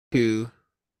Two.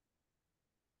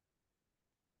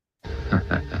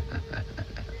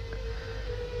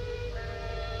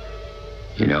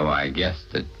 I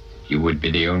guessed that you would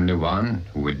be the only one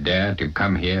who would dare to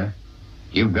come here.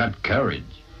 You've got courage.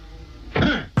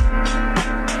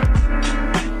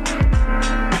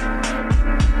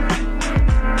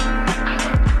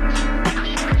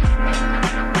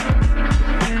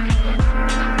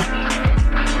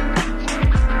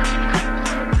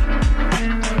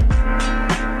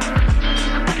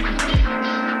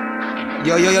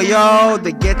 Yo, yo, yo, yo,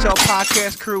 the Get Your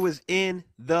Podcast crew is in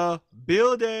the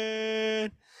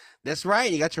building. That's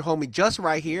right. You got your homie Just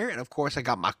right here. And of course, I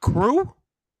got my crew.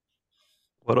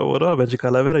 What up, what up? Magic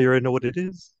 11, you already know what it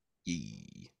is.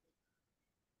 Yeah.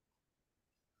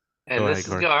 Go And ahead, this is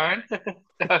Corn. Garn.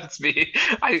 That's me.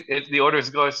 The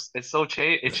orders go. It's so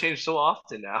changed. It changed so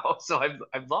often now. So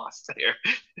I'm lost here.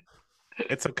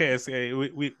 It's okay. It's okay.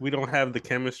 We don't have the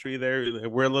chemistry there.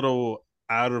 We're a little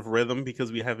out of rhythm because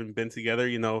we haven't been together.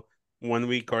 1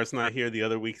 week Garth's not here, the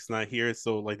other week's not here.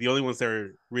 So like the only ones that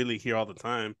are really here all the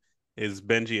time is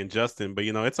Benji and Justin. But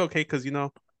it's okay because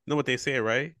know what they say,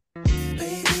 right?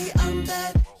 Baby, I'm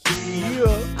that.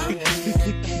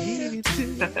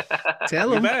 Tell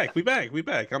We him. back. We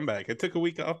back. I'm back. I took a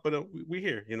week off, but we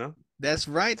here. That's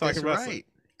right. Talking That's wrestling. right.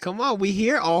 Come on, we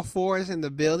here. All four is in the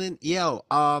building. Yo,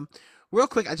 real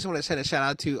quick, I just want to send a shout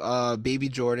out to Baby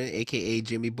Jordan, aka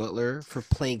Jimmy Butler, for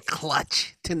playing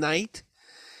clutch tonight.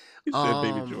 You said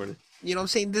Baby Jordan. You know what I'm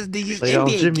saying? These Playoff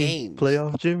NBA Jimmy. games.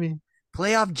 Playoff Jimmy.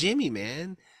 Playoff Jimmy,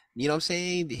 man. You know what I'm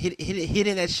saying?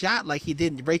 Hitting that shot like he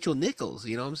did Rachel Nichols.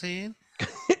 You know what I'm saying?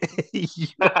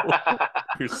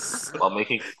 You're so- while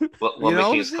making while You know making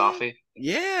what his I'm saying? coffee.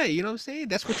 Yeah, you know what I'm saying?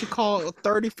 That's what you call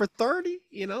 30 for 30,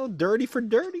 dirty for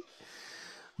dirty.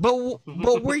 But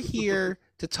we're here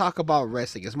to talk about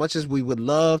wrestling. As much as we would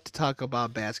love to talk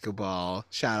about basketball,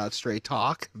 shout out Straight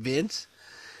Talk, Vince.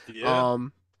 yeah.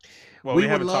 Well, we we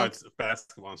would haven't love- talked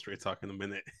basketball and straight talk in a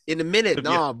minute. In a minute, Yeah.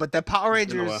 no, but that Power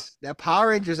It's been a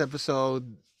Rangers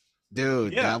episode,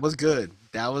 dude, Yeah. that was good.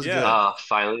 That was Yeah. good.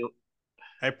 Finally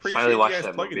I appreciate finally you watched guys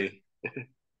that plugging movie. it.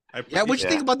 Yeah, what'd you Yeah.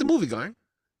 think about the movie, Garn?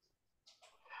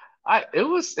 It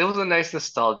was a nice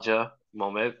nostalgia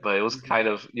moment, but it was kind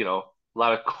of a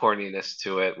lot of corniness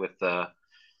to it with the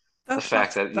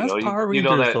fact that that's Power you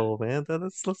know Rangers that though, man.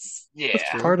 That's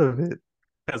yeah part of it.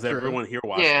 Has True. everyone here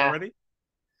watched it Yeah. already?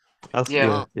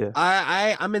 Yeah. Yeah.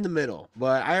 I'm in the middle,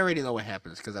 but I already know what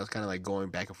happens because I was kind of like going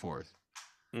back and forth.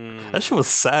 That shit was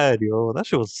sad, yo. That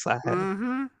shit was sad.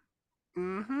 Mm-hmm.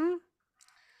 Mm-hmm.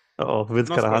 Oh, Vince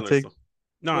No got a hot spoilers, take.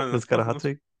 though. No, Vince got a hot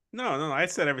take. No. I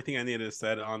said everything I needed to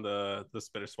said on the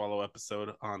Spitter Swallow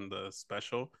episode on the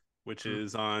special, which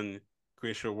is on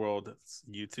Creation World's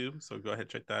YouTube. So go ahead,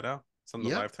 check that out. Some of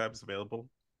the Yep. live tabs available.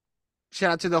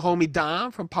 Shout out to the homie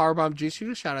Dom from Powerbomb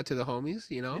Jisoo. Shout out to the homies,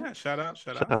 Yeah, shout out.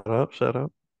 Shout out, shout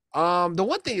out. The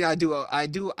one thing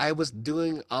I was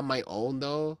doing on my own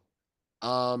though,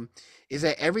 is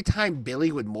that every time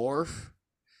Billy would morph,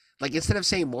 like instead of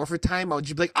saying morpher time, I would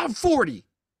just be like, I'm 40.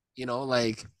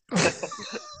 Like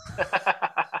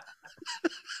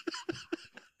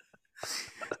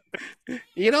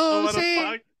you know what I'm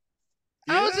saying?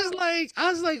 I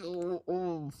was like,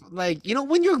 like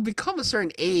when you become a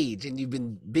certain age and you've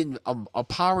been a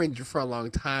Power Ranger for a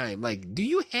long time, like, do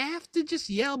you have to just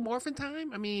yell morphin'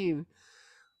 time? I mean,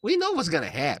 we know what's gonna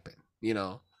happen,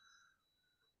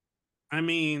 I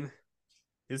mean,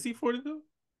 is he 40 though?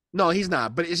 No, he's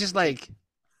not, but it's just like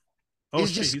Oh,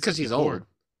 it's shit, just because he's old.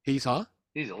 He's He's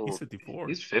He's old. 54.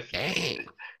 He's 50. Dang.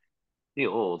 He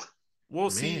old. Well,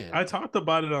 see, Man. I talked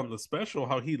about it on the special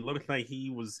how he looked like he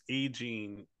was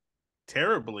aging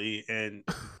terribly, and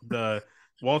the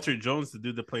Walter Jones, the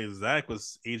dude that plays Zach,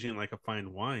 was aging like a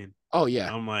fine wine. Oh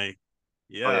yeah, I'm like,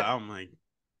 yeah. I'm like,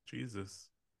 Jesus.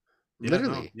 Yeah,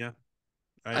 literally. no, yeah.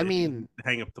 I mean,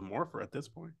 hang up the morpher at this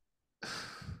point.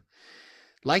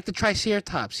 like the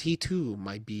Triceratops, he too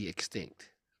might be extinct.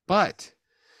 But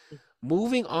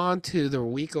moving on to the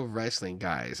week of wrestling,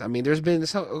 guys. I mean, there's been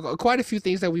quite a few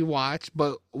things that we watched,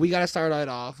 but we got to start it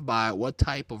off by what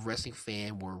type of wrestling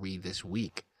fan were we this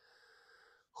week?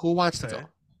 Who wants to Okay.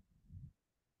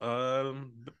 go?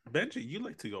 Benji, you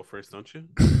like to go first, don't you?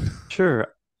 Sure.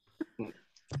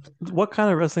 What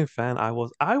kind of wrestling fan I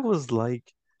was? I was like,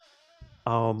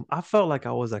 I felt like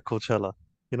I was at Coachella.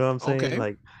 You know what I'm saying? Okay.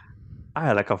 Like, I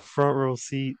had like a front row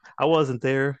seat. I wasn't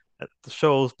there at the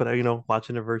shows, but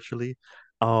watching it virtually.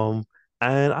 Um,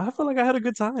 and I felt like I had a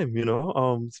good time.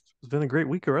 It's been a great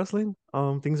week of wrestling.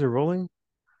 Things are rolling.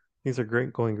 Things are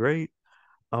great, going great.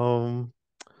 Um,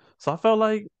 so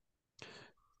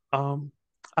um,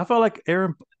 I felt like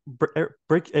Aaron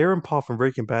break Aaron Paul from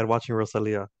Breaking Bad watching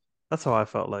Rosalia. That's how I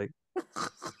felt like.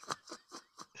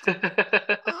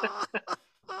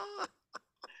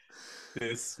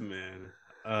 This man.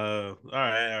 All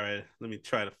right. Let me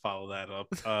try to follow that up.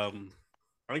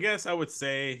 I guess I would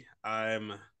say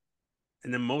I'm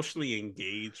an emotionally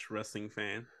engaged wrestling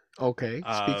fan. Okay, speak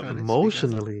on it. Speak on it.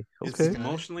 Emotionally, It's okay.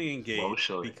 emotionally engaged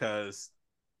Emotionally. because,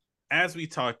 as we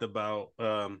talked about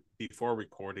before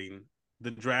recording,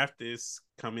 the draft is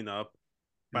coming up.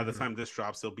 By the time this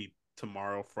drops, it'll be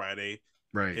tomorrow, Friday.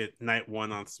 Right. Night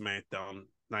 1 on SmackDown.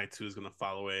 Night 2 is gonna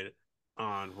follow it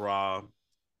on Raw.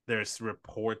 There's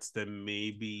reports that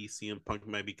maybe CM Punk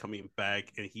might be coming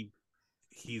back, and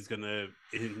he's gonna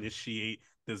initiate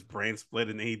this brand split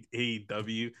in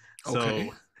AEW. Okay.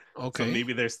 So so Okay.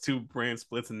 maybe there's 2 brand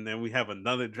splits, and then we have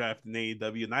another draft in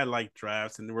AEW. And I like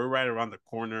drafts, and we're right around the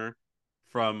corner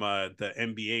from the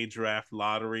NBA draft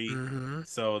lottery. Mm-hmm.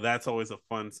 So that's always a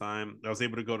fun time. I was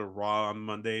able to go to Raw on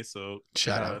Monday, so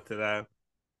Shout shout out. out to that.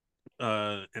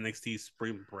 NXT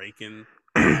Spring Breaking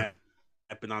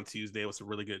happened on Tuesday. It was a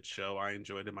really good show. I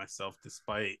enjoyed it myself,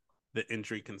 despite the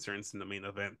injury concerns in the main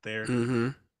event there. Mm-hmm.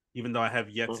 Even though I have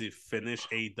yet to finish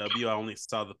AEW, I only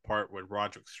saw the part where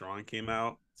Roderick Strong came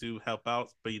out to help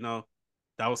out. But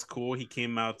that was cool. He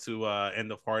came out to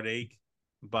End of Heartache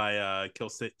by Kill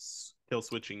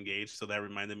Switch Engage, so that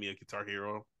reminded me of Guitar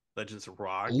Hero Legends of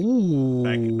Rock. Back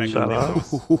in the Shout day out.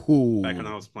 back when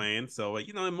I was playing. So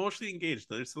emotionally engaged.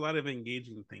 There's a lot of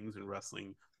engaging things in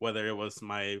wrestling, whether it was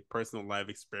my personal life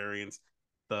experience,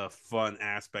 the fun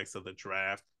aspects of the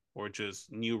draft, or just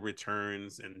new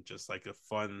returns and just like a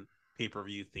fun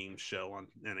pay-per-view themed show on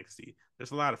NXT.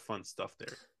 There's a lot of fun stuff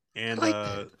there. And I like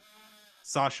that.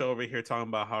 Sasha over here talking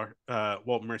about how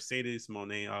Mercedes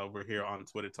Monet over here on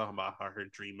Twitter talking about how her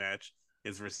dream match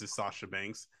is versus Sasha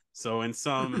Banks. So in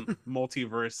some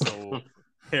multiversal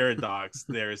paradox,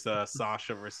 there's a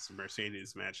Sasha versus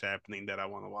Mercedes match happening that I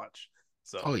want to watch.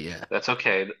 So Oh yeah. That's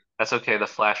okay. That's okay. The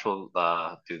Flash will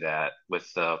do that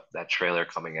with that trailer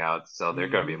coming out. So they're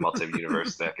going to be a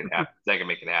multi-universe that can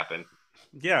make it happen.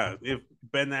 yeah, if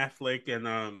Ben Affleck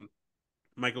and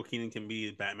Michael Keaton can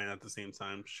be Batman at the same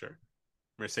time, sure.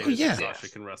 Oh Mercedes yeah. and Sasha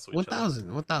can wrestle each other.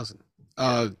 1,000. 1,000.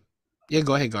 Yeah.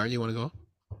 Go ahead, Guard. You want to go?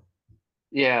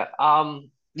 Yeah.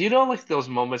 Like those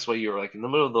moments where you're like in the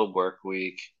middle of the work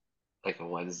week, like a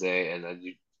Wednesday, and then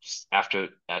you just after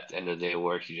at the end of the day of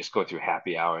work, you just go through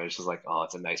happy hour. And it's just like, oh,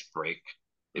 it's a nice break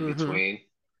in Mm-hmm. between.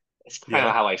 It's kind of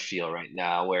Yeah. how I feel right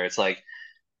now, where it's like,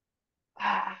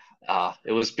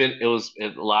 it was a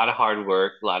lot of hard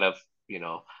work, a lot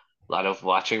of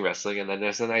watching wrestling, and then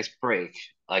there's a nice break,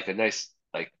 like a nice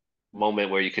like moment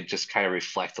where you could just kind of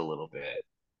reflect a little bit.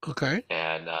 Okay.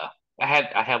 And I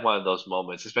had one of those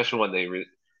moments, especially when they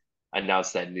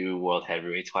announced that new World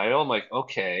Heavyweight title. I'm like,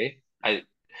 okay,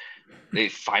 they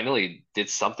finally did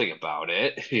something about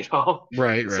it,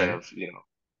 Right. instead Right. of.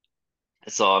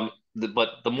 So but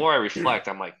the more I reflect,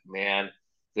 I'm like, man,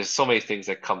 there's so many things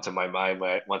that come to my mind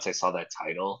once I saw that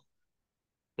title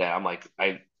that I'm like,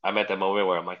 I'm at that moment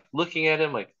where I'm like looking at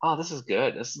him like, oh, this is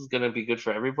good. This is gonna be good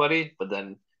for everybody. But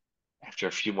then after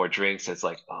a few more drinks, it's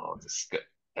like, oh, this is good.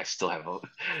 I still have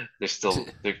there's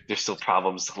still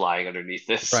problems lying underneath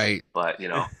this. Right. But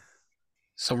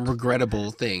Some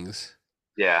regrettable things.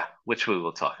 yeah, which we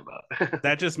will talk about.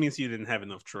 That just means you didn't have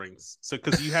enough drinks. So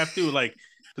because you have to because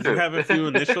you True. have a few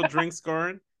initial drinks,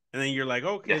 Garn, and then you're like,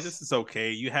 okay, Yes. this is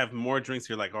okay. You have more drinks,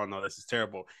 you're like, oh no, this is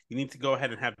terrible. You need to go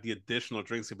ahead and have the additional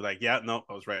drinks to be like, yeah, no,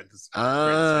 I was right. This is great.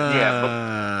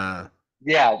 Yeah,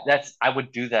 yeah, I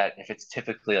would do that if it's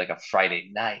typically like a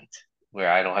Friday night where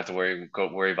I don't have to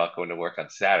worry about going to work on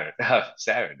Saturday.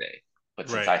 But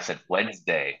since Right. I said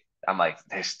Wednesday, I'm like,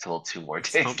 there's still 2 more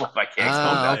It's days left. I can't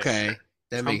go nuts. Okay.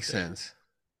 That makes Something. sense.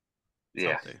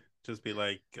 Yeah. Something. Just be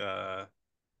like,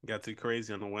 got too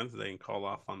crazy on a Wednesday and call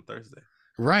off on Thursday.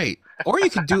 Right. Or you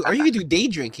could do day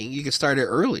drinking. You could start it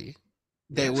early.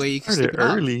 That way you can Started sleep it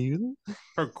off. early.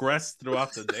 Progress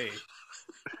throughout the day.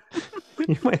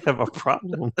 You might have a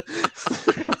problem.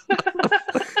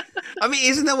 I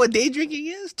mean, isn't that what day drinking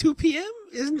is? 2 p.m.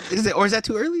 Is it, or is that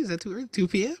too early? Is that too early? 2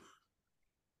 p.m.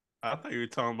 I thought you were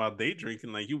talking about day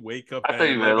drinking. Like you wake up I at thought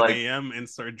you were 11 like, a.m. and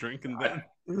start drinking then.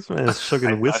 This man is chugging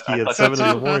I whiskey at thought 7 so in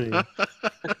the too. morning.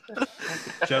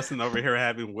 Justin over here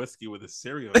having whiskey with his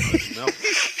cereal and like milk.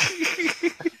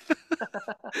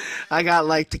 I got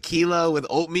like tequila with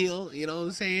oatmeal. You know what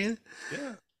I'm saying?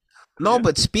 Yeah. No, Yeah.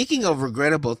 but speaking of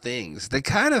regrettable things, the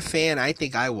kind of fan I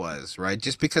think I was, right?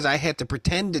 Just because I had to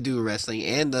pretend to do wrestling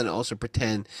and then also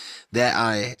pretend that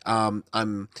I'm,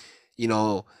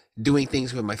 doing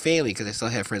things with my family because I still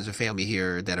have friends and family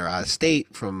here that are out of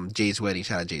state from Jay's wedding.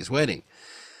 Shout out Jay's wedding.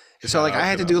 And so like I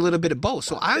had to do a little bit of both.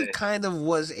 So I Okay. kind of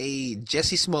was a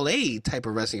Jesse Smollett type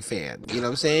of wrestling fan. You know what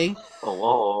I'm saying?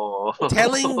 Oh,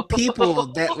 Telling people whoa.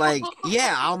 that like,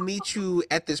 yeah, I'll meet you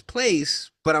at this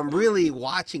place, but I'm really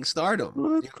watching Stardom. You know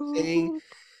what I'm saying?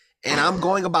 And I'm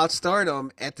going about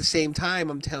Stardom at the same time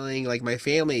I'm telling like my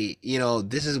family,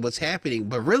 this is what's happening,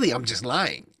 but really I'm just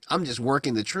lying. I'm just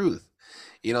working the truth.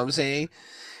 You know what I'm saying?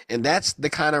 And that's the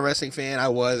kind of wrestling fan I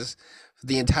was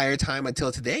the entire time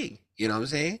until today. You know what I'm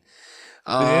saying?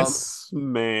 Um, This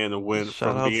man went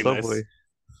Shout from out being Subway.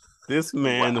 this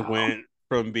man Wow. went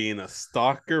from being a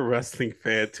stalker wrestling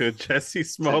fan to a Jesse To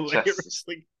Smollett Justice.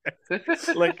 wrestling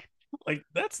fan. Like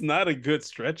that's not a good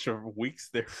stretch of weeks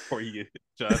there for you,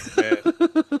 Just man.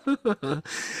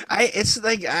 it's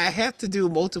like I have to do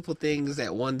multiple things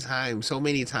at one time so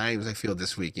many times I feel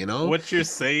this week, you know? What you're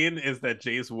saying is that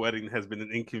Jay's wedding has been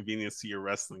an inconvenience to your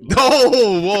wrestling life. No,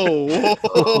 whoa,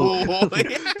 Oh. whoa.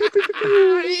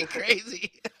 Are you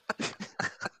crazy?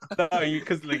 No,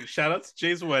 because like shout out to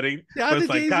Jay's wedding, Shout but out to it's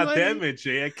like, Jay's God wedding. damn it,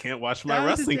 Jay, I can't watch my Shout out to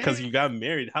wrestling because Jay. you got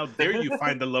married. How dare you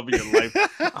find the love of your life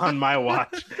on my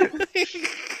watch?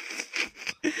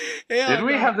 Hell Did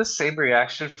we no. have the same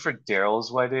reaction for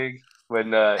Daryl's wedding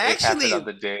when it happened on Actually,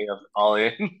 the day of All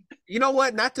In? you know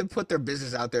what? Not to put their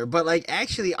business out there, but like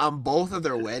actually on both of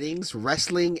their weddings,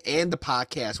 wrestling and the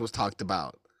podcast was talked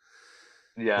about.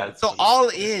 Yeah. That's So funny. All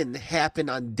In happened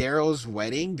on Daryl's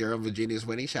wedding, Daryl and Virginia's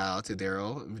wedding. Shout out to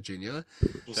Daryl and Virginia.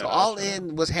 So Shout out, All shout out.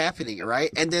 In was happening,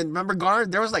 right? And then remember, Garn,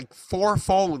 there was like 4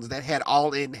 phones that had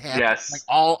All In happen, like Yes,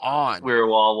 all on. we were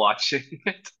all watching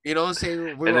it, You know what I'm saying? We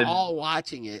and were then all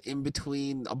watching it in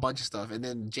between a bunch of stuff. And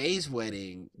then Jay's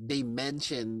wedding, they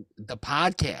mentioned the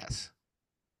podcast.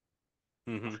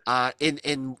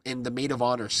 Mm-hmm. In the maid of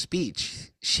honor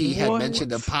speech, she had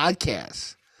mentioned the What?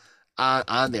 podcast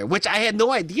on there, which I had no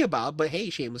idea about. But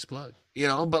hey, shameless plug,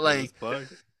 But like, Plug.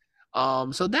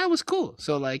 so that was cool.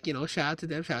 So like, shout out to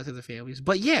them, shout out to the families.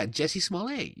 But yeah, Jesse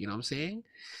Smollett, you know what I'm saying?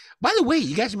 By the way,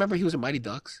 you guys remember he was in Mighty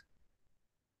Ducks?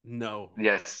 No.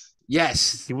 yes,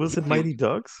 Yes, He was in he, Mighty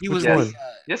Ducks? he Which was yes, one?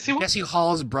 yes, he was. Jesse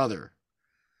Hall's brother.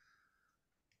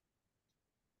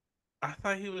 I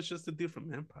thought he was just a dude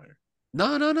from Empire.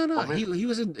 No, no, no, no. Oh, man. He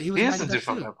was in He Mighty is a Ducks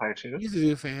different too. vampire too. He's a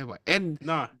dude for Empire. And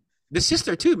Nah, the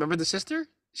sister too. Remember the sister?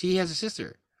 She has a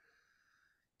sister.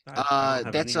 I don't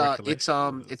have That's any recollection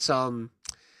of this. it's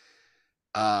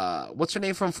what's her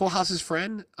name from Full House's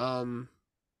friend? Oh,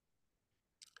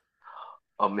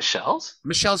 Michelle's.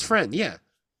 Michelle's friend. Yeah,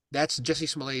 that's Jesse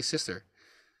Smollett's sister.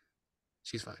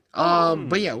 She's fine. Oh.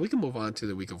 But yeah, we can move on to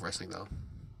the week of wrestling though.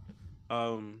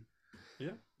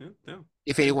 Yeah.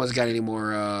 If anyone's got any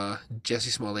more Jesse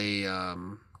Smollett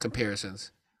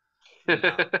comparisons.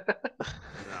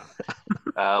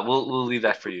 Nah. We'll leave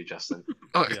that for you, Justin.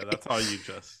 Okay. Yeah, that's all you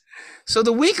just. So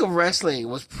the week of wrestling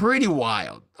was pretty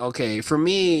wild. Okay, for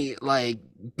me, like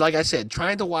I said,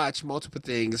 trying to watch multiple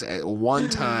things at one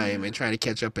time and trying to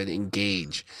catch up and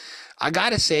engage. I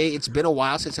gotta say, it's been a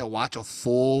while since I watched a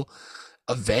full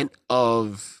event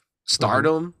of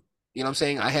Stardom. You know what I'm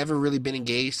saying? I haven't really been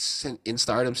engaged in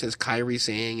Stardom since Kairi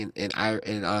Sane and Io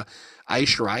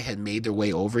Shirai had made their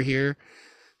way over here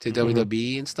to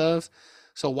WWE and stuff.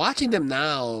 So watching them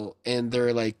now and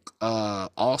their like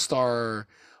all-star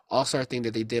thing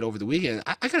that they did over the weekend,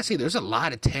 I gotta say there's a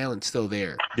lot of talent still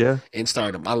there Yeah. in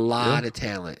Stardom. A lot of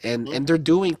talent. And they're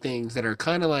doing things that are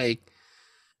kind of like,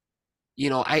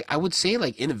 I would say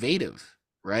like innovative,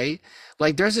 right?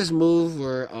 Like there's this move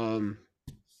where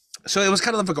so it was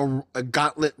kind of like a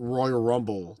gauntlet Royal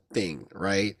Rumble thing,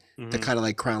 right? To kind of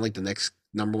like crown like the next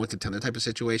number one contender type of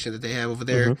situation that they have over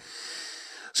there.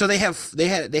 So they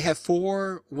have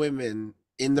 4 women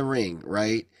in the ring,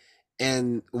 right?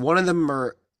 And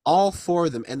all 4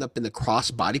 of them end up in the cross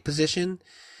body position.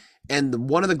 And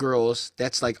one of the girls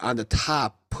that's like on the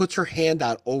top puts her hand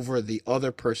out over the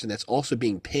other person that's also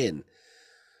being pinned.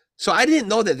 So I didn't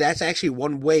know that that's actually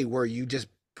one way where you just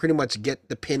pretty much get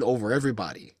the pin over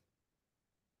everybody.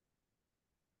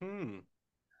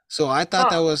 So I thought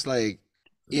that was like,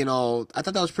 I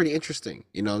thought that was pretty interesting.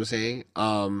 You know what I'm saying?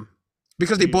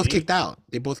 Because they both kicked out.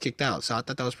 So I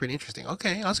thought that was pretty interesting.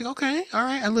 Okay, I was like, okay, all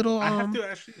right, a little. I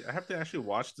have to actually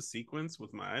watch the sequence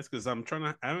with my eyes because I'm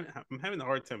having a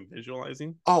hard time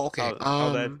visualizing. Oh, okay.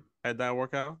 How that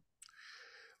work out?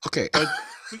 Okay. But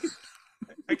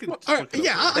I could. All right,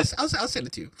 yeah, I'll send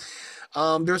it to you.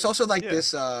 There's also like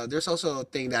this. There's also a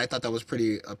thing that I thought that was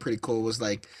pretty cool. Was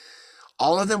like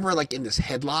all of them were like in this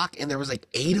headlock, and there was like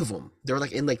 8 of them. They were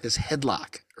like in like this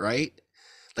headlock, right?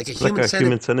 like a Like human a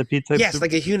human centipede. centipede type Yes, super.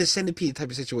 like a human centipede type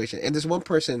of situation. And this one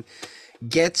person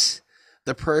gets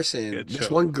the person. Get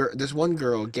This one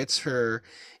girl gets her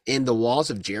in the walls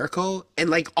of Jericho, and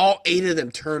like all eight of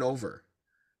them turn over.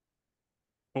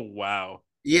 Oh wow.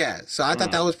 Yeah, so I thought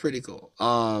Mm. that was pretty cool.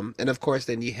 And of course,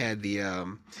 then That you had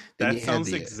sounds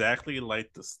the exactly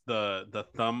like the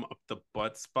thumb up the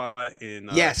butt spot in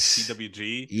yes,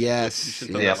 PWG with yes, Jushin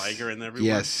Thunder Yep. Liger yes, and everyone.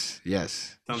 yes,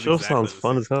 yes. The Sounds show exactly sounds the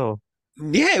fun same. as hell.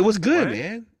 Yeah, it was good, What?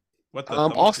 man. What the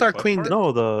thumb All up your Star butt Queen, part?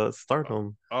 No, the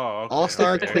Stardom. Oh, All okay,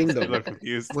 Star okay. I was a Queendom little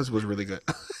confused. was really good.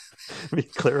 Let me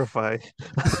clarify.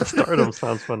 Stardom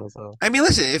sounds fun as hell. I mean,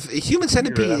 listen, if a human You're right, I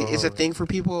centipede don't is a know, man. thing for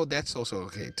people, that's also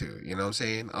okay too. You know what I'm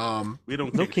saying? We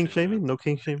don't No kink king shame, man. shaming. No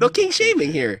king No shaming. king Kink shaming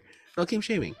shame. here. No king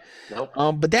shaming. Nope.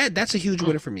 But that's a huge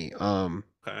winner for me.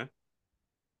 Okay.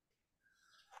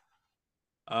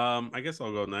 I guess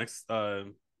I'll go next.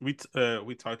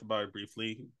 We talked about it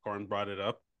briefly. Gordon brought it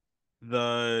up.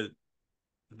 The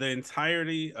the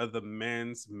entirety of the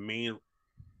men's main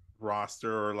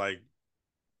roster, or like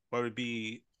what would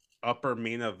be upper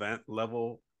main event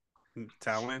level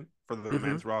talent for the mm-hmm.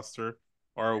 men's roster,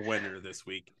 are a winner this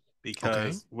week, Okay.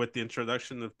 because with the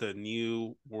introduction of the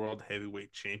new World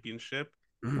Heavyweight Championship,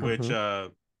 Mm-hmm. which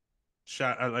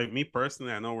Mm-hmm. like me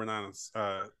personally, I know we're not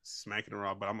smacking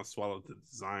around, but I'm gonna swallow the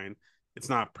design. It's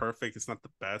not perfect, it's not the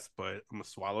best, but I'm gonna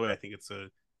swallow it. I think it's a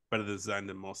better design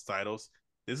than most titles.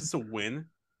 This is a win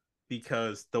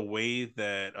because the way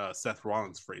that Seth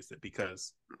Rollins phrased it,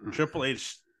 because Triple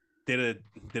H did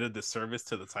a disservice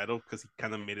to the title because he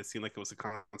kind of made it seem like it was a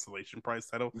consolation prize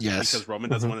title, Yes. because Roman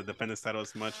doesn't Mm-hmm. want to defend his title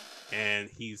as much, and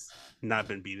he's not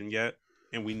been beaten yet,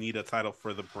 and we need a title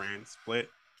for the brand split.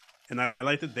 And I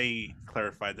like that they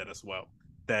clarified that as well.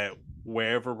 That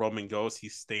wherever Roman goes,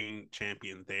 he's staying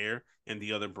champion there, and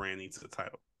the other brand needs a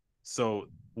title. So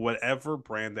whatever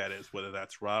brand that is, whether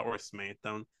that's Raw or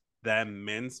SmackDown, that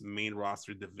men's main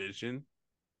roster division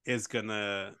is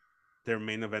gonna their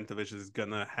main event division is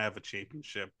gonna have a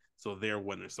championship. So they're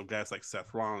winners. So guys like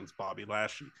Seth Rollins, Bobby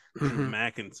Lashley, Drew Mm-hmm.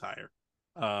 McIntyre,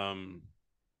 um,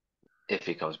 If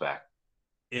he comes back.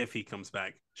 if he comes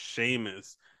back,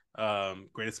 Sheamus,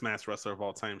 greatest mass wrestler of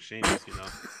all time, Sheamus,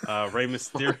 Rey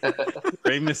Mysterio,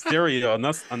 Rey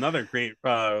Mysterio, another great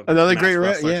Another great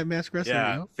mass wrestler. mask wrestler.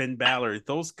 Yeah, Yep. Finn Balor.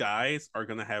 Those guys are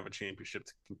gonna have a championship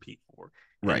to compete for,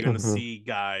 and Right. you're gonna Mm-hmm. see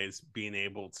guys being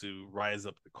able to rise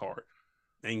up the card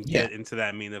and Yeah. get into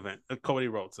that main event. Cody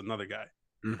Rhodes, another guy.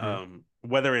 Mm-hmm.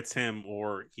 Whether it's him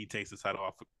or he takes the title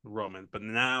off Roman, but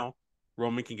now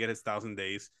Roman can get his 1,000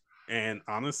 days. And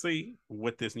honestly,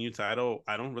 with this new title,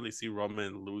 I don't really see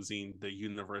Roman losing the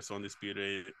Universal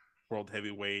Undisputed World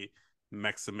Heavyweight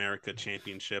Mex America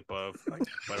Championship of, like,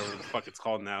 whatever the fuck it's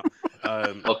called now.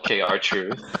 Okay,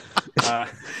 R-Truth.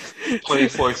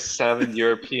 24/7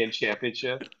 European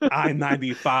Championship.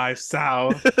 I-95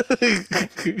 South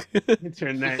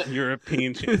Internet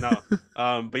European no.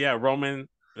 But yeah, Roman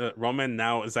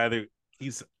now is either,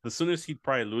 he's the soonest he'd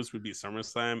probably lose would be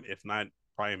SummerSlam, if not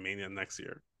probably Mania next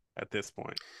year at this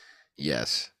point.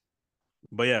 Yes.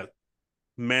 But yeah,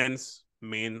 men's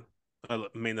main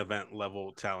event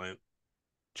level talent,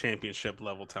 championship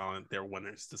level talent, they're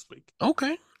winners this week.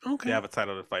 Okay. They Okay. have a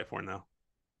title to fight for now.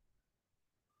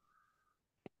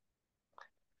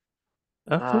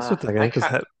 I close with that I game because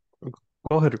kind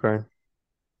go ahead, Ryan.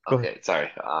 Go ahead. okay,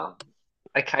 sorry.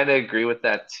 I kind of agree with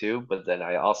that too, but then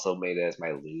I also made it as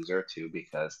my loser too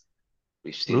because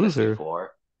we've seen this Loser.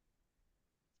 before.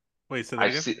 Wait, say that I've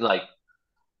again? seen like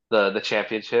the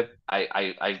championship.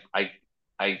 I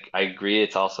agree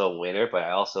it's also a winner, but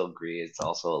I also agree it's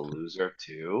also a loser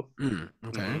too Okay.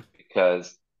 Mm-hmm.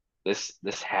 because this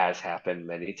has happened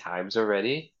many times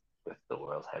already with the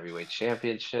World Heavyweight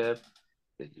Championship,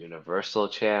 the Universal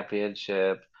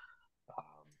Championship, um,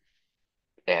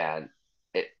 and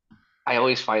it. I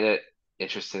always find it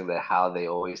interesting that how they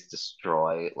always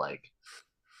destroy like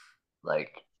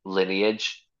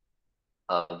lineage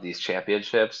of these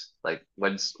championships. Like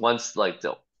once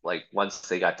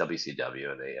they got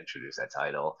WCW and they introduced that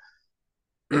title,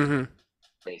 it Mm-hmm.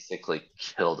 basically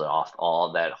killed off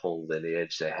all that whole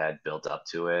lineage they had built up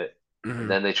to it. And Mm-hmm.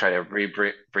 then they try to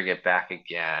bring it back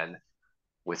again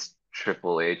with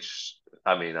Triple H.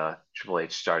 Triple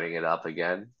H starting it up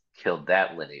again, killed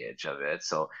that lineage of it.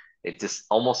 So it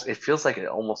feels like it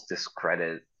almost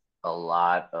discredited a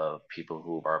lot of people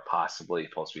who are possibly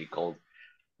supposed to be gold,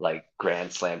 like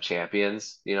Grand Slam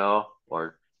champions,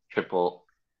 or triple,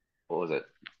 what was it?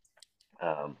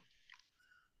 Um,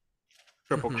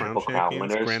 Triple Mm-hmm. Crown Triple Crown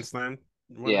champions, winners. Grand Slam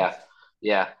Yeah, winners.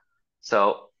 yeah.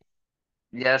 So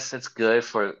yes, it's good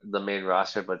for the main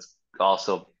roster, but it's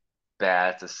also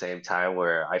bad at the same time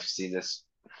where I've seen this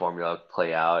formula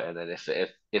play out, and then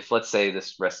if let's say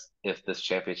if this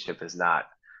championship is not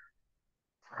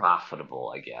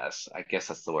profitable, I guess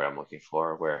that's the word I'm looking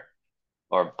for, where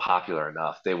or popular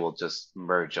enough, they will just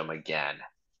merge them again,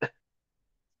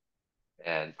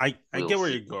 and I we'll get where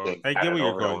see you're the going. same I get pattern where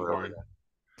you're over and going, over and over Goran. again.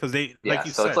 Because they, like Yeah,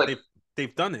 you so it's said, like,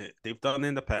 they've done it. They've done it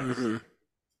in the past. Mm-hmm.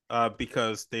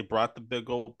 Because they brought the big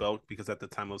gold belt because at the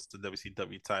time it was the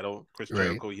WCW title. Chris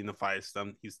Right. Jericho unifies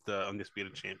them. He's the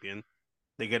undisputed champion.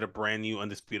 They get a brand new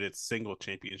undisputed single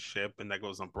championship, and that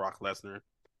goes on Brock Lesnar.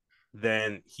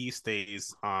 Then he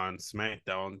stays on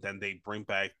SmackDown. Then they bring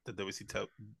back the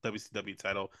WCW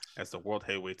title as the World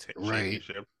Heavyweight Right.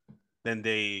 Championship. Then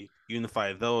they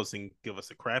unify those and give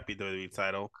us a crappy WWE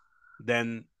title.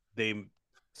 Then they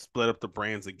split up the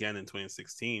brands again in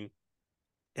 2016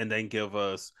 and then give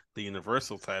us the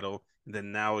Universal title. And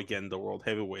then now again, the World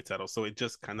Heavyweight title. So it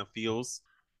just kind of feels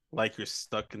like you're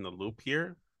stuck in the loop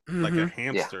here, like a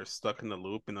Mm-hmm. yeah, hamster stuck in the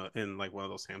loop in like one of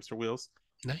those hamster wheels.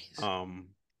 Nice. Um,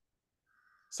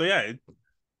 so yeah,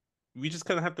 we just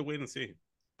kind of have to wait and see.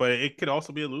 But it could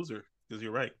also be a loser because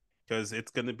you're right, because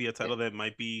it's going to be a yeah, title that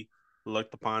might be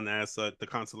looked upon as the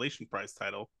consolation prize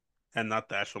title and not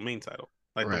the actual main title,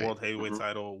 like the Right. World Heavyweight hmm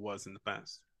title was in the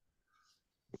past.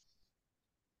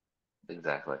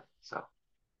 exactly. So, all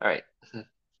right.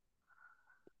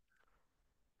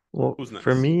 Well, Who's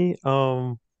for next? me,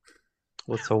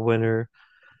 what's a winner?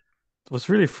 What's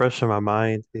really fresh in my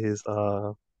mind is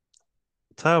Taya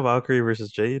Valkyrie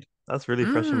versus Jade. That's really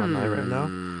fresh in my mind right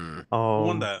now. Mm. Who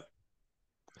won Um, that?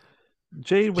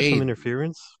 Jade with some Jade.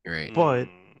 interference, Right. but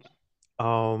Mm,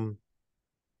 um,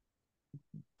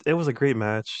 it was a great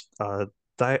match.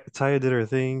 Taya did her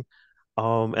thing.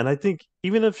 And I think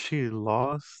even if she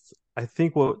lost, I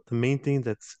think what the main thing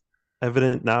that's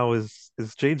evident now is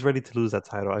Jade's ready to lose that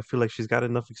title. I feel like she's got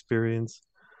enough experience.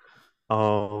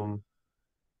 Um,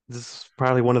 this is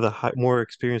probably one of the more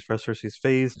experienced wrestlers she's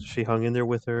faced. She hung in there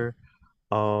with her.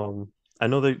 Um, I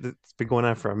know that it's been going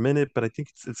on for a minute, but I think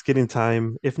it's getting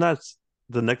time. If not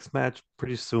the next match,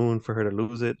 pretty soon for her to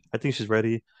lose it. I think she's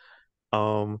ready.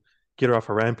 Um, get her off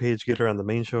a rampage, get her on the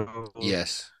main shows.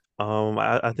 Yes.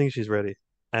 I think she's ready.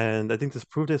 And I think this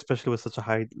proved it, especially with such a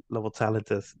high level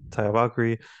talent as Taya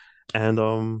Valkyrie. And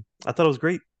I thought it was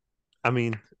great. I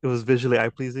mean, it was visually eye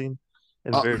pleasing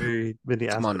in Oh, very many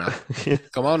come on now. aspects.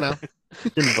 Come on now.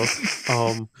 You know.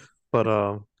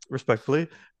 But respectfully.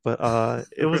 But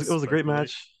it was a great respectfully.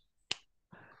 match.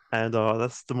 And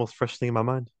that's the most fresh thing in my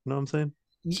mind. You know what I'm saying?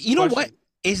 You know what? Question: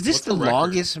 Is this what's the her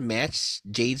record? longest match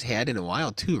Jade's had in a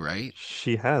while too, right?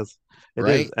 She has. It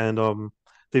is. Right? And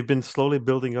they've been slowly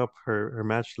building up her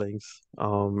match lengths.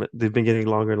 They've been getting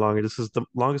longer and longer. This is the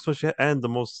longest one she had and the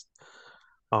most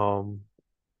um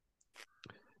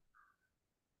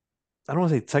I don't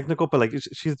want to say technical, but like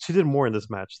she did more in this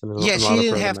match than Yeah, in a she lot of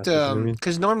her didn't other have to matches. You know what I mean?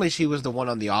 because normally she was the one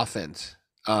on the offense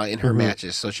in her Hmm.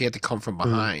 matches, so she had to come from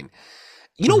Hmm. behind.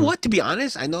 You know Hmm. what? To be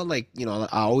honest, I know like, I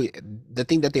always the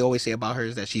thing that they always say about her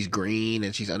is that she's green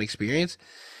and she's unexperienced.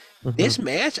 Hmm. This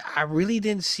match, I really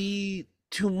didn't see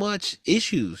too much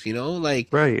issues, like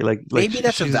Right. Like maybe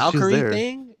that's a she's Valkyrie there.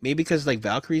 thing, maybe because like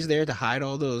Valkyrie's there to hide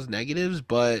all those negatives,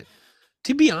 but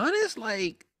to be honest,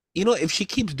 like, if she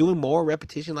keeps doing more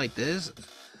repetition like this,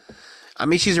 I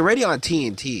mean, she's already on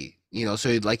TNT,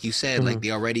 so like you said, like Hmm.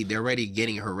 they're already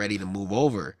getting her ready to move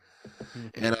over.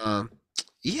 Mm-hmm. And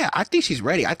yeah, I think she's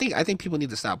ready. I think people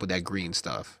need to stop with that green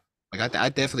stuff. Like I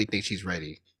definitely think she's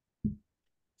ready.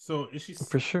 So is she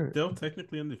For sure. still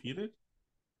technically undefeated,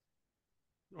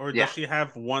 or does Yeah, she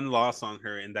have one loss on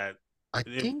her in that? I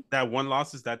If think that one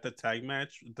loss is that the tag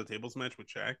match, the tables match with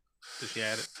Shaq that she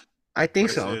had I think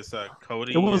so. versus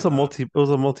Cody It was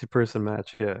a multi-person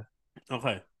match, yeah.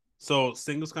 okay. So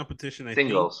singles competition, I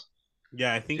think. singles.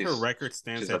 Yeah, I think her She's record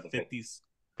stands she's at undefeated.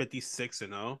 56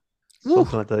 and 0. Woo.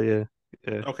 Something like that, yeah.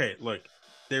 Yeah. Okay, look,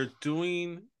 they're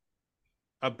doing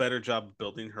a better job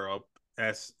building her up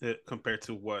as compared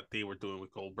to what they were doing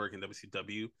with Goldberg and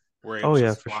WCW, where it Oh was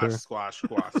yeah, just for squash, sure. squash,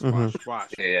 squash, Hmm. squash,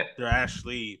 squash. Yeah, yeah, They're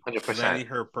actually 100%. letting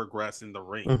her progress in the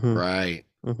ring Hmm. Right.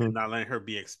 Hmm. and not letting her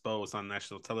be exposed on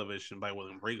national television by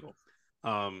William Regal.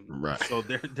 Right. So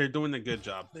they're doing a good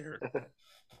job there.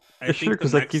 I For sure, think the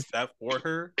because like next if step for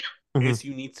her hmm is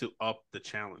you need to up the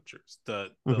challengers. The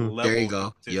hmm There you level of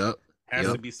go. competition Yep.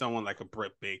 has to Yep. be someone like a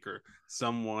Britt Baker,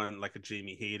 someone like a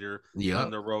Jamie Hayter,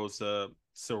 Yep. Thunder Rosa,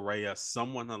 Soraya,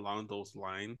 someone along those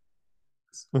lines.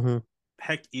 hmm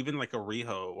Heck, even like a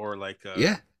Riho or like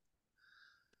Yeah.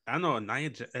 I don't know,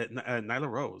 Nyla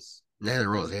Rose. Nana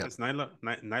Rose. Yeah. Has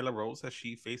Nyla Rose, has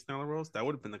she faced Nyla Rose? That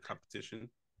would have been a competition.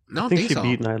 I No, I don't think think she so.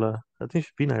 beat Nyla. I think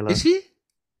she beat Is Nyla. she?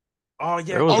 Oh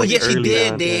yeah, It was Oh like yeah, she early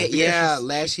did. on. Yeah. Did yeah, she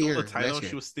last stole the year. title.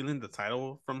 She was stealing the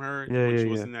title from her Yeah, when yeah, she yeah.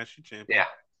 wasn't national champion.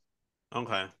 Yeah,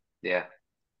 Okay, yeah.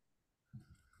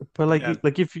 But yeah,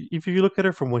 like if you look at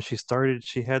her from when she started,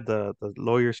 she had the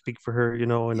lawyer speak for her, you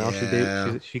know, and now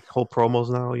Yeah. she hold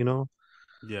promos now, you know.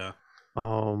 yeah.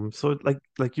 So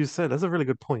like you said, that's a really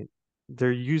good point.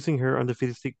 They're using her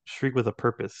undefeated streak with a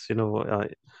purpose, you know,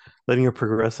 letting her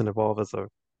progress and evolve as a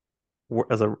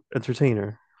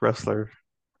entertainer, wrestler,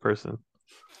 person.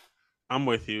 I'm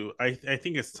with you. I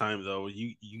think it's time though.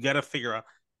 You got to figure out.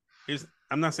 Here's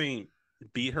I'm not saying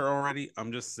beat her already.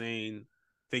 I'm just saying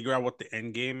figure out what the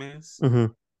end game is Hmm.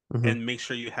 Hmm. and make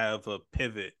sure you have a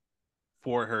pivot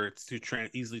for her to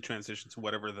easily transition to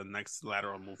whatever the next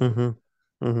lateral move would be. Hmm.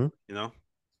 Hmm. You know,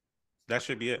 that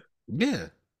should be it. Yeah.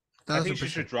 I Thousand think she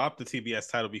should percent. drop the TBS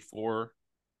title before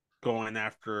going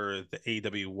after the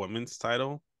AW Women's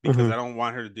title because Hmm. I don't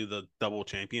want her to do the double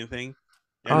champion thing.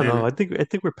 And Oh no, then I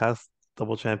think we're past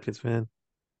double champions, man.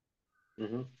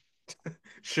 Hmm.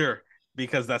 sure,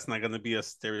 because that's not going to be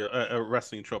a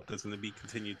wrestling trope that's going to be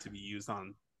continued to be used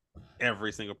on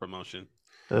every single promotion.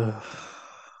 Ugh.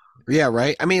 Yeah,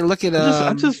 right. I mean, look at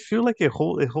I just feel like it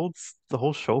holds the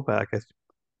whole show back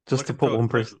just Look to at put one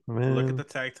look person, look at the man.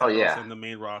 tag Oh titles yeah. and the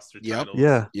main roster yep. titles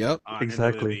Yeah, Yep. in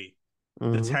exactly.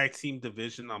 WWE. The Hmm. tag team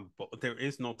division there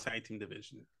is no tag team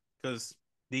division because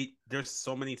there's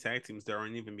so many tag teams that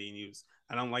aren't even being used.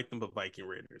 I don't like them, but Viking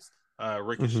Raiders, Hmm.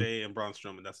 Ricochet and Braun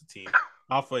Strowman, that's a team.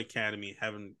 Alpha Academy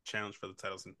haven't challenged for the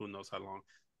titles in who knows how long.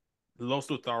 Los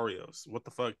Lotharios, what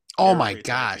the fuck? Oh They're a my great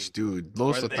tag gosh, team. dude. What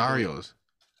Los are they doing? Lotharios.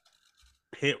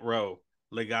 Hit Row,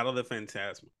 Legado de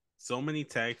Fantasma. So many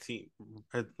tag team,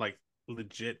 like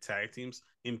legit tag teams.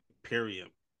 Imperium,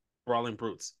 Brawling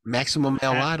Brutes. You Maximum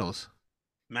male have models.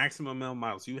 maximum male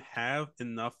models. You have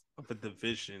enough of a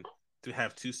division to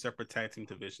have two separate tag team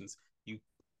divisions. You,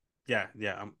 yeah.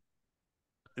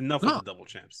 Enough with No, the double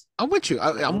champs. I'm with you.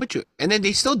 I'm Hmm. with you. And then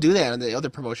they still do that on the other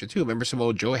promotion too. Remember,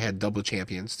 Samoa Joe had double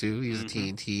champions too. He was a Mm-hmm.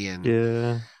 TNT and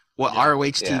Yeah. what Yeah.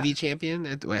 ROH Yeah. TV champion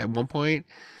at one point.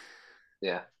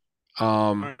 Yeah.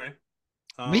 Um, All right.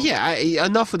 but yeah,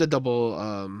 enough with the double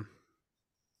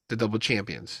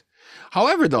champions.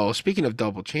 However, though, speaking of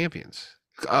double champions,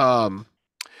 um,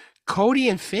 Cody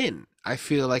and Finn, I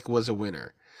feel like was a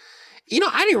winner. You know,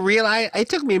 I didn't realize. It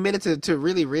took me a minute to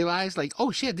really realize, like,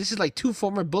 oh shit, this is like two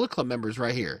former Bullet Club members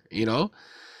right here. You know,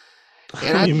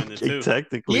 and I I, Wait a mean, minute too.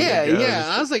 technically, I yeah, guess.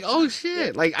 I was like, oh Yeah.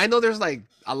 shit. Like, I know there's like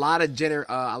a lot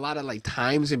of like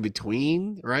times in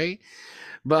between, right?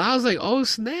 But I was like, oh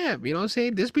snap, you know what I'm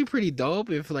saying? This be pretty dope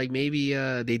if like maybe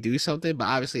they do something, but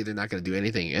obviously they're not gonna do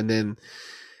anything. And then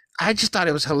I just thought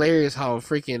it was hilarious how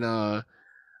freaking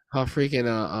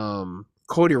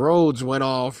Cody Rhodes went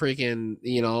all freaking,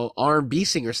 you know, R&B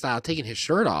singer style taking his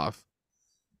shirt off.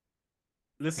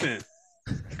 Listen,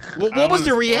 What, I don't what was want to the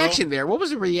spoil. reaction there? What was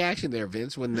the reaction there,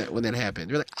 Vince, when that happened?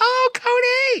 You're like, "Oh,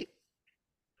 Cody!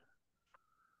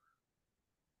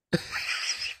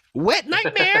 Wet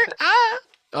nightmare."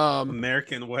 Ah.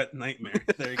 American Wet Nightmare.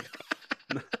 There you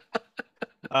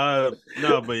go.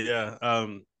 No, but yeah.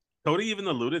 Cody even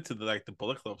alluded to the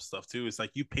Bullet Club stuff too. It's like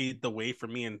you paid the way for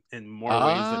me in more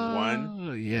ways than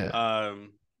one. Yeah.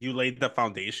 You laid the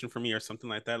foundation for me or something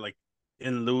like that. Like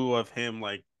in lieu of him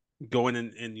like going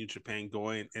in New Japan,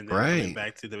 going and then coming Right.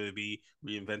 back to WWE,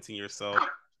 reinventing yourself.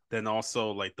 Then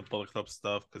also like the Bullet Club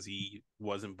stuff because he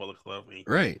wasn't Bullet Club. And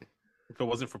Right. if it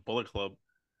wasn't for Bullet Club,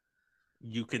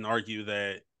 you can argue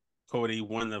that Cody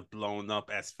wouldn't have blown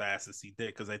up as fast as he did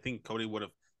because I think Cody would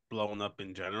have blown up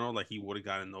in general, like he would have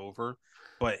gotten over.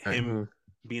 But Right. him Mhm.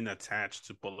 being attached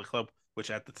to Bullet Club,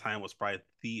 which at the time was probably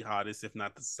the hottest, if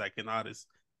not the second hottest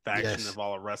faction Yes. of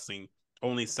all of wrestling,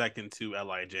 only second to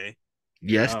Lij.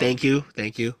 Yes. Thank you.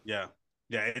 Thank you. Yeah,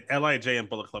 Lij and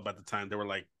Bullet Club at the time they were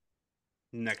like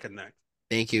neck and neck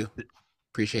Thank you.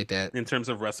 Appreciate that. in terms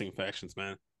of wrestling factions,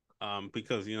 man.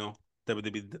 Because you know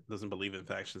WWE doesn't believe in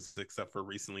factions except for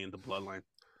recently in the Bloodline.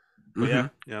 But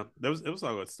Mhm. yeah, it was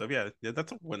all good stuff. Yeah,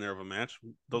 that's a winner of a match.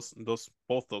 Both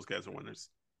those guys are winners.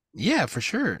 Yeah, for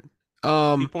sure.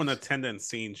 People in attendance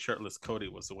seeing shirtless Cody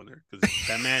was the winner because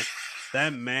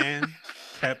that man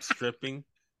kept stripping,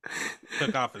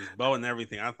 took off his bow and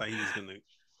everything. I thought he's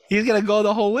gonna go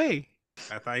the whole way.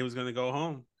 gonna go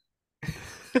home.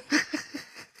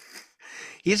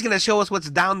 He's gonna show us what's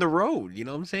down the road. You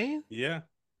know what I'm saying? Yeah,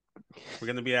 we're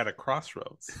gonna be at a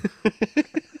crossroads.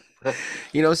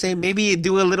 You know what I'm saying? Maybe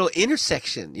do a little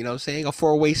intersection. You know what I'm saying? A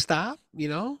 4-way stop. You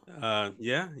know?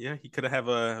 Yeah. He could have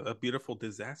a beautiful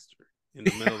disaster in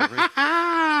the middle of the ring.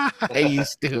 Hey, you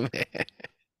stupid.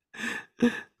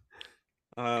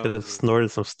 Could have snorted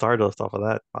some stardust off of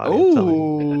that body, I'm telling you. Oh,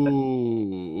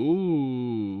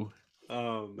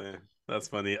 That's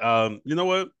funny. You know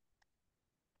what?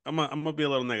 I'm gonna be a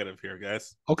little negative here,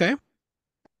 guys. Okay.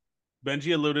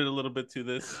 Benji alluded a little bit to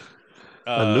this.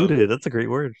 Alluded. That's a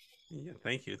great word. Yeah,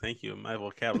 thank you. My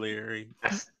vocabulary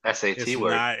SAT is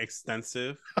word. not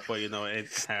extensive, but it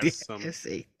has The some.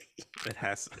 SAT. It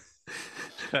has.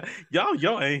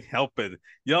 Y'all ain't helping.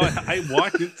 I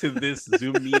walked into this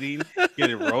Zoom meeting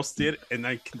getting roasted, and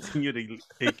I continue to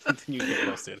get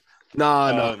roasted.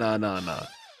 No, no, Um, no, no,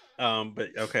 no. but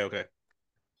okay.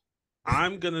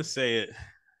 I'm gonna say it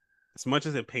as much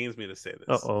as it pains me to say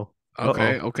this. Uh-oh.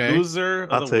 Okay, Uh-oh. okay. Loser of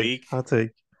Hot the take. week Hot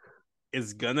take.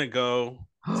 is gonna go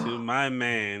to my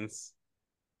man's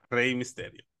Rey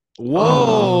Mysterio. Whoa,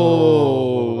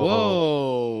 Oh.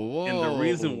 whoa, And the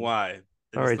reason whoa. why, and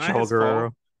All it's right, not Chavo his fault.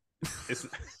 Guerrero. It's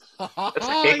That's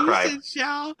a hate You crime. said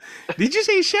Shao? Did you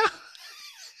say Shao?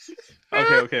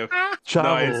 okay. No,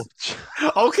 Chavo.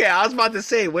 Okay, I was about to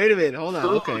say. Wait a minute. Hold on. Ooh,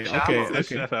 Okay, Chavo. okay.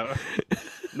 shut up.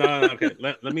 No, okay.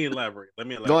 Let me elaborate.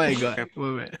 Go ahead. Go Okay. ahead. Wait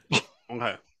a minute.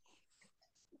 Okay.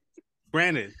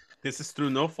 Granted, this is through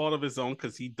no fault of his own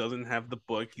because he doesn't have the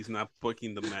book. He's not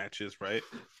booking the matches, right?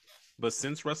 But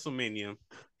since WrestleMania,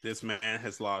 this man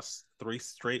has lost 3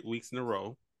 straight weeks in a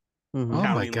row. Mhm. Oh my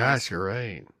Counting gosh, last, you're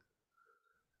right.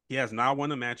 he has not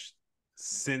won a match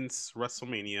since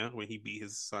WrestleMania when he beat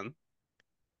his son.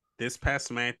 This past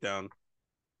SmackDown,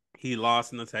 he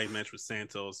lost in the tag match with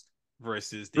Santos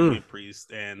versus Damian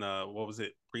Priest and what was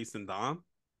it, Priest and Dom,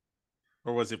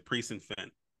 or was it Priest and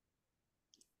Finn?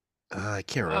 I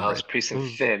can't Oh, remember. it's Priest and It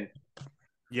was- Finn.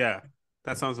 Yeah,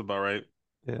 that sounds about right.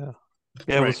 Yeah.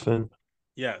 Yeah, it was Finn.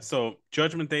 Yeah, so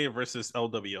Judgment Day versus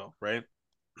LWO, right?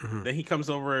 Mhm. Then he comes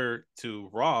over to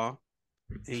Raw,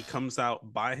 and he comes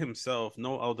out by himself,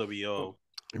 no LWO,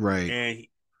 Right. and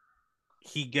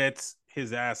he gets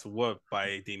his ass whooped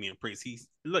by Damian Priest.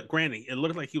 Granted, it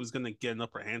looked like he was gonna get an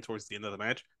upper hand towards the end of the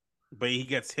match, but he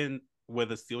gets hit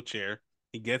with a steel chair.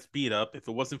 He gets beat up. If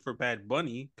it wasn't for Bad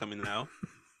Bunny coming out,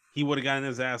 he would have gotten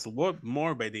his ass whooped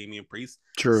more by Damian Priest.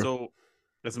 True. So,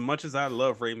 as much as I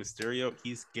love Rey Mysterio,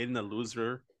 he's getting a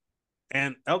loser.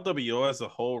 And LWO as a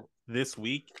whole this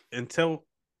week until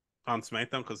on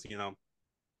SmackDown, because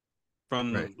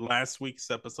from Right. last week's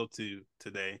episode to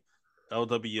today,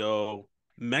 LWO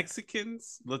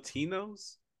Mexicans,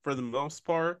 Latinos, for the most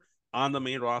part, on the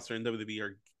main roster in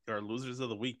WWE are losers of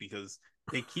the week because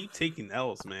they keep taking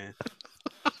L's, man.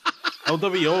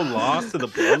 LWO lost to the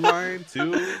Bloodline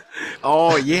too.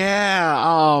 Oh yeah.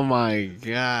 Oh my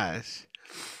gosh.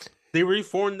 They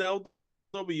reformed the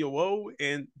LWO,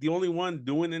 and the only one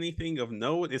doing anything of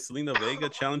note is Selena Vega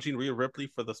challenging Rhea Ripley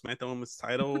for the SmackDown Women's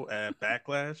title at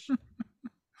Backlash.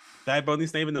 Bad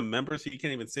Bunny's not even a member, so you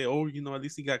can't even say, "Oh, at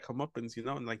least he got comeuppance,"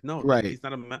 and like, no, Right. he's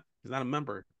not a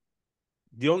member.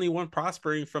 The only one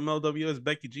prospering from LW is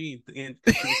Becky G, and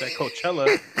she was at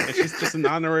Coachella, and she's just an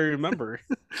honorary member.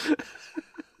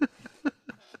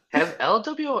 Has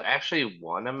LWO actually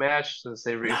won a match since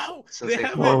they No, since they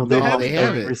haven't. Oh, they No, lost they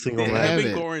every haven't. single They match.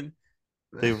 haven't. Goring.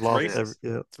 They've lost racist. every.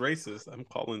 Yeah. It's racist. I'm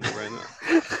calling it right now.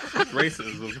 It's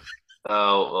racism.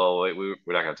 Oh wait, we're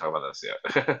not gonna talk about this yet.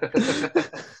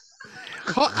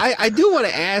 I do want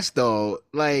to ask though,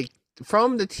 like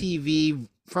from the TV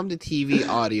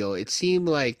audio, it seemed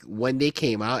like when they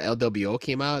came out, LWO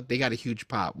came out, they got a huge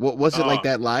pop. What was it like Oh.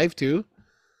 that live too?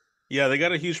 Yeah, they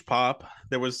got a huge pop.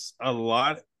 There was a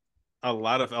lot of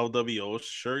LWO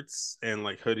shirts and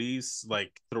like hoodies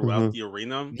like throughout the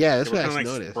arena. Yeah, that's They were what I kind of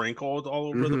like noticed. sprinkled all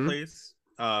over the Mhm. place.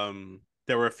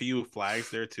 There were a few flags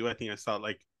there too. I think I saw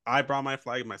I brought my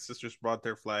flag, my sisters brought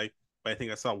their flag, but I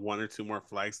think I saw 1 or 2 more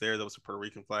flags there. That was a Puerto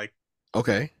Rican flag.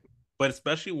 Okay. But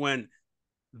especially when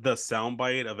the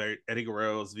soundbite of Eddie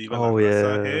Guerrero's "Viva la Oh,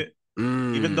 Raza" yeah. hit,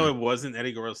 even though Mm. it wasn't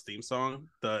Eddie Guerrero's theme song,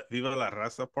 the "Viva la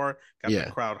Raza" part got Yeah.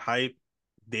 the crowd hype.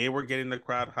 They were getting the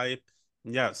crowd hype.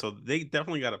 Yeah, so they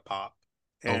definitely got a pop.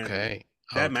 And Okay.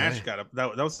 that match Okay. got a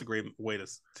that was a great way to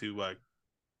start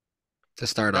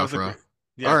that off was a Raw. great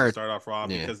to Or start off Raw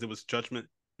yeah. because it was Judgment.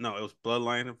 No, it was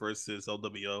Bloodline versus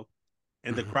LWO,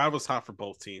 and the Mhm. crowd was hot for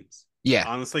both teams. Yeah.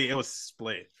 Honestly, it was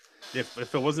split. If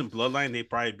it wasn't Bloodline, they'd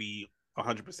probably be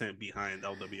 100% behind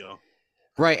LWO.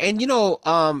 Right. And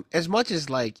as much as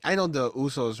like I know the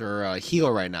Usos are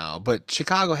heel right now, but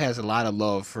Chicago has a lot of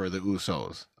love for the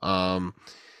Usos.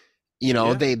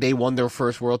 Yeah. they won their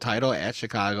first world title at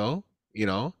Chicago,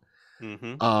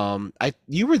 Mm-hmm.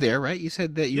 You were there, right? You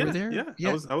said that you were there? Yeah.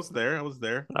 Yeah. I was there. I was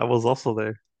there. I was also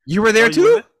there. You were there Oh, you were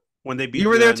too? there? When they beat You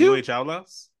were there the New too? Age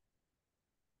Outlaws?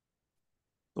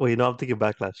 Wait, no, I'm thinking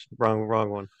Backlash. Wrong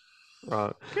one.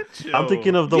 Wrong. Get I'm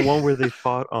thinking Joe. of the one where they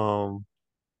fought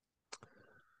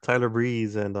Tyler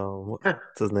Breeze and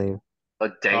what's his name? A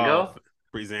Dango?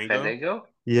 Breezango. Fandango?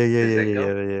 Yeah, yeah, yeah, yeah,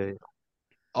 Fandango? yeah, yeah, yeah.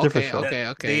 Different Okay, show. That okay,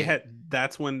 they okay. had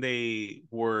that's when they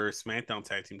were SmackDown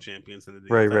Tag Team Champions, and then they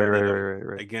Right, right, right, defended right, them right,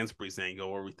 right. against Breezango,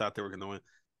 or we thought they were gonna win.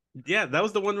 Yeah, that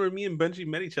was the one where me and Benji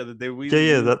met each other. They Yeah,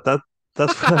 we yeah.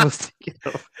 That's what I was thinking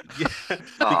of. yeah,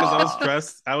 because I was Aw.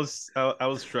 dressed. I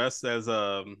was dressed as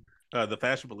the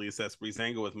fashion police as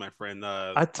Breezango with my friend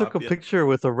I took a Papia. picture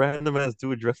with a random ass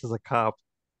dude dressed as a cop.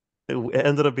 It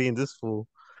ended up being this fool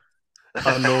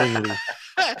unknowingly.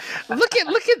 Look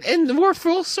at, and we're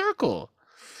full circle.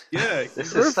 Yeah,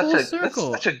 We're full This is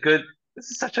circle.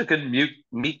 such a good mute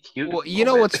meet cute Well, you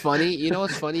know moment. what's funny? You know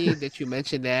what's funny that you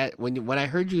mentioned that when I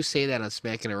heard you say that on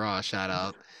Smacking and Raw, shout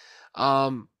out.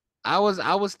 Um, I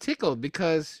was tickled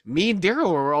because me and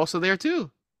Daryl were also there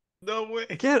too. no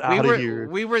way. Get We out of were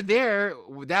here. we were there.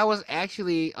 That was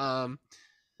actually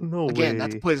No again,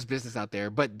 not to way. put his business out there,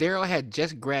 but Daryl had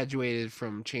just graduated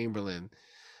from Chamberlain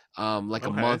like a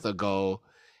Okay. month ago.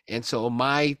 And so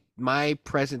my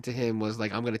present to him was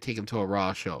like I'm gonna take him to a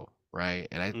Raw show, right?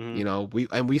 And I Hmm. you know, we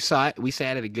sat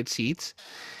at a good seats.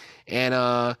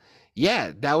 And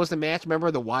yeah, that was the match.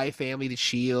 Remember the Wyatt family, the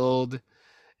Shield,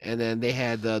 and then they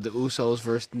had the Usos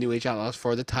versus New Age Outlaws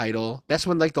for the title. That's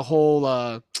when like the whole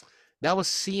that was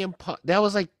CM Punk, that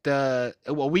was like a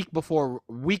week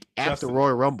after Justin,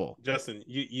 Royal Rumble. Justin,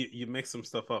 you mixed some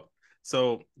stuff up.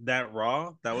 So that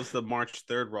Raw, that was the March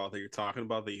 3rd Raw that you're talking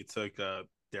about that you took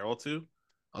Daryl to.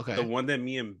 The Okay. one that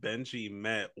me and Benji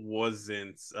met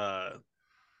wasn't the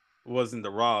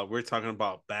Raw. We're talking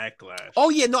about Oh Backlash.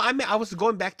 yeah, no, I mean I was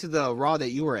going back to the Raw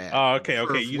that you were at Oh, okay,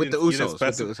 okay. for You with the didn't you didn't Usos,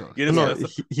 with the specify. Usos. You didn't No, Yeah.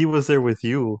 specify. he was there with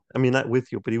you. I mean, not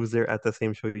with you, but he was there at the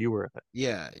same show you were at.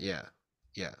 Yeah, yeah.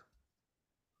 Yeah.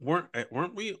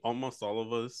 Weren't we almost all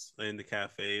of us in the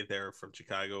cafe there from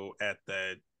Chicago at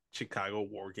that Chicago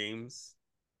War Games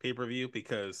pay-per-view?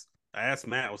 Because I asked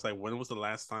Matt, I was like, when was the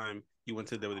last time you went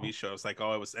to the WWE show? I was like,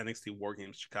 oh, it was NXT War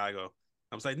Games Chicago.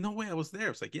 I was like, no way, I was there. I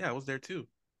was like, yeah, I was there too.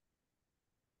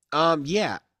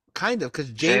 Yeah, kind of,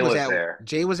 because Jay was there.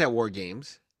 Jay was at War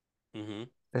Games. Mm-hmm.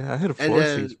 Yeah, I had And floor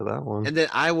seats then for that one. and then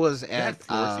I was You had at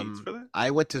floor seats for that?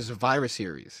 I went to Survivor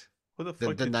Series What the the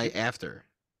fuck the did night you? after.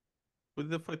 What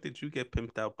the fuck did you get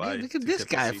pimped out Man, by look at to this get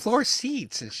the guy, floor seats?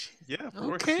 seats and shit. Yeah,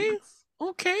 floor Okay, seats.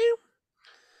 okay.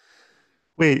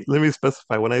 Wait, let me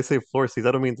specify. When I say floor seats,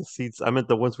 I don't mean the seats. I meant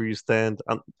the ones where you stand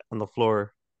on the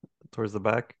floor towards the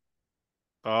back.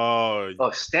 Oh,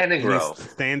 Oh, standing you mean row.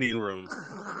 standing room?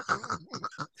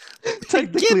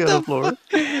 Technically Get on the the floor.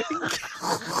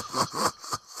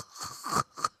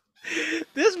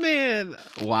 this man.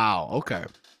 Wow. Okay.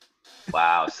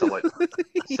 Wow,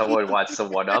 someone wants to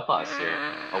one up us here.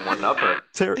 A one upper.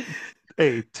 Ter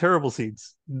Hey, terrible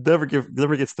seats. Never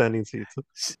get standing seats.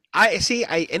 I see.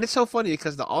 And it's so funny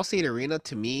because the Allstate Arena,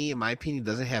 to me, in my opinion,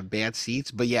 doesn't have bad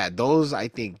seats. But yeah, those I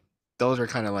think those are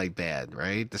kind of like bad,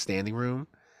 right? The standing room.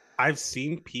 I've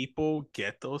seen people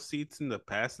get those seats in the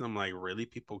past, and I'm like, really?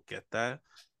 People get that?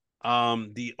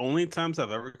 The only times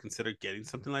I've ever considered getting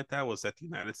something like that was at the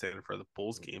United Center for the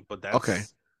Bulls game, but Okay.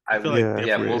 I feel I've like Yeah,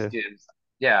 yeah, Bulls different. yeah. games.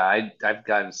 Yeah, I've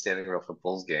gotten standing row for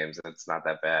Bulls games, and it's not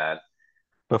that bad.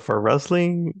 But for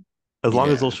wrestling, as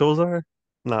long as those Yeah. shows are,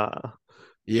 nah.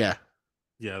 Yeah.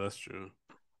 Yeah, that's true.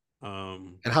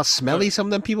 And how smelly But some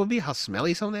of them people be. How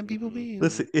smelly some of them people mhm. be.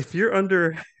 Listen, if you're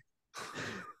under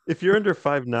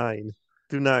 5'9",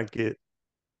 do not get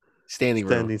Standing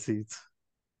row. standing seats.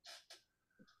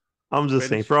 I'm just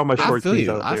saying, Benji, for all my I short feel kings you.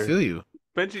 out I there. feel you.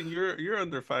 Benji, you're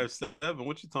under 5'7".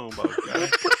 What you talking about,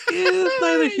 guy? But it's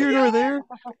neither here nor Yeah. there.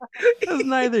 That's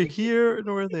neither here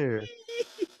nor there.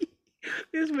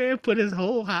 This man put his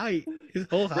whole height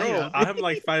Bro, out there. I'm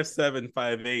like 5'7",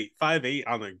 5'8", 5'8"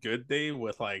 on a good day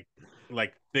with like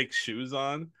thick shoes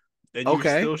on, and you're Okay.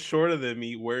 still shorter than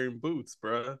me wearing boots,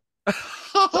 bro.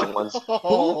 Someone's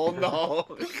Who? Oh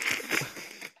no.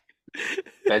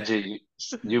 Benji,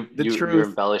 The you're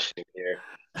truth. embellishing here.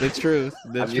 The truth.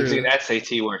 The I'm using truth. an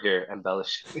SAT word here,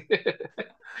 embellishing.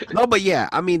 No, but yeah,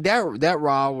 I mean that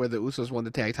Raw where the Usos won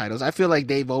the tag titles, I feel like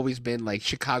they've always been like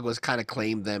Chicago's kind of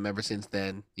claimed them ever since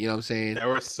then. You know what I'm saying? There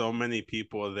were so many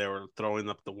people that were throwing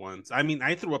up the ones. I mean,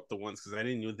 I threw up the ones because I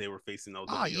didn't know they were facing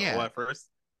Oh LWO yeah, at first,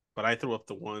 but I threw up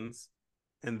the ones,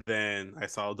 and then I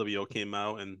saw LWO came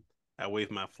out, and I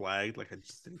waved my flag like I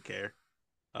just didn't care.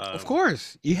 of Um,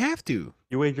 course you have to.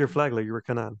 You waved your flag like you were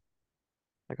Kanan.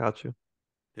 I got you.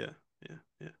 yeah,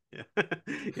 yeah. Yeah,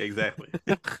 exactly.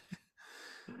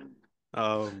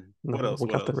 What No, else? we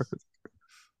What got that else? reference.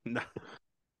 No,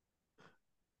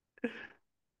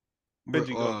 Bro,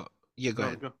 Benji, go, yeah, go go,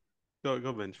 ahead. go,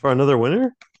 go, Benji. For another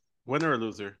winner? Winner or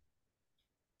loser?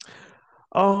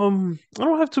 I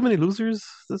don't have too many losers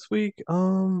this week.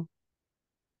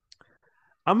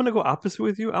 I'm gonna go opposite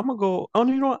with you. I'm gonna go. Oh,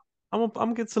 you know what? I'm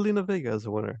gonna get Selena Vega as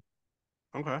a winner.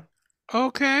 Okay.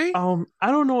 Okay.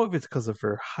 I don't know if it's because of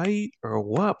her height or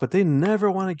what, but they never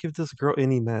want to give this girl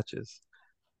any matches.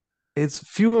 It's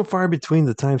few and far between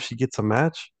the time she gets a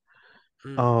match.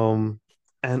 Mm. Um,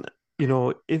 and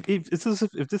if this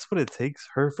is what it takes,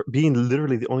 her for being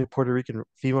literally the only Puerto Rican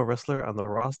female wrestler on the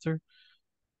roster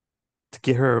to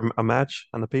get her a match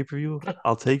on the pay-per-view,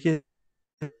 I'll take it.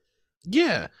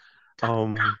 Yeah.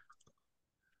 Um,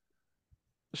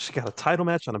 she got a title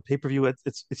match on a pay-per-view.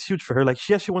 It's huge for her. Like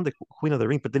she actually won the Queen of the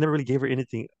Ring, but they never really gave her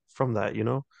anything from that, you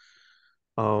know.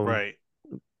 Um, Right.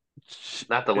 she,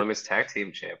 Not the women's tag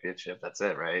team championship. That's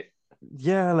it, right?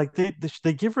 yeah, like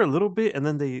they give her a little bit and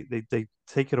then they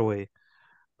take it away.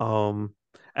 Um,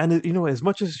 and as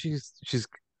much as she's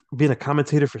being a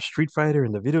commentator for Street Fighter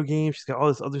in the video game, she's got all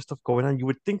this other stuff going on. You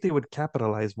would think they would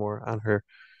capitalize more on her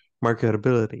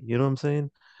marketability. You know what I'm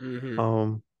saying? Hmm.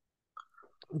 Um,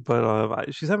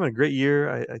 but she's having a great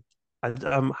year.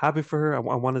 I'm happy for her. I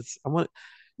want,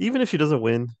 even if she doesn't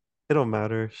win, it don't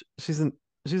matter. She's in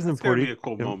That's gotta Puerto be a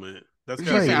cool Rico, moment. That's She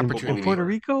gotta gets the be right? a cool In moment opportunity. Puerto for her.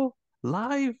 Rico,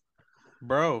 live.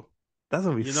 Bro, That's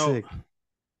gonna be you know, sick.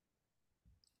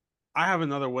 I have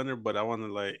another winner, but I want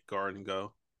to let Garden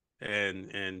go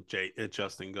and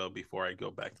Justin go before I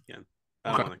go back again.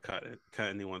 I don't Okay. want to cut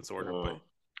anyone's order, but Mm.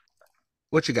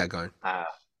 What you got going? Uh,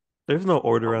 There's no a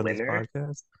order on this winner?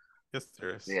 podcast. yes,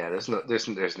 there is. Yeah,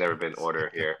 there's never been order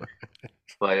here.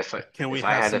 But Can we if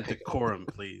I have had to some pick decorum,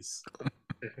 please?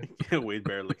 Wade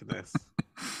Bear, look at this.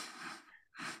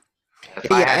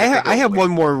 if I Yeah, had to pick I a have win,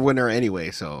 one more winner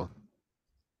anyway. So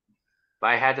if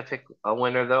I had to pick a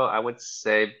winner though, I would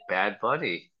say Bad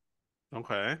Bunny.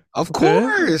 Okay. Okay,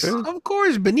 okay. of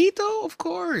course, Benito, of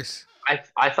course.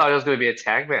 I thought it was going to be a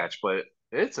tag match, but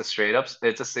it's a straight up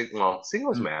it's a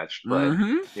singles match, but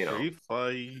Mm-hmm. you know, Street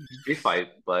fight. street fight,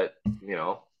 but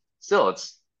still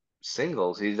it's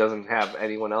singles. He doesn't have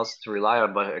anyone else to rely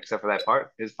on but except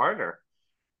for his partner,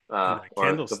 And that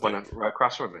or the one candlestick. right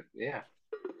across from him. Yeah.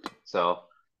 So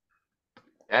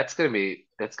that's gonna be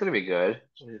good.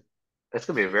 It's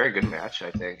gonna be a very good match,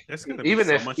 I think. There's gonna be Even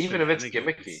so if much even if it's gimmicky.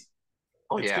 shenanigans.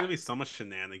 Oh It's yeah, gonna be so much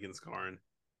shenanigans, Karn.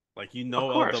 Like of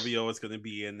course, LWO is gonna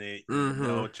be in it.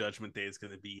 Mm-hmm. Judgment Day is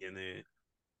gonna be in it.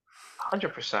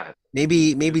 100%. It's gonna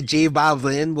Maybe be Jay Bob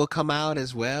Lynn will come out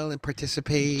as well and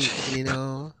participate. You J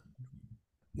know,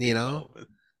 Balvin. Yeah,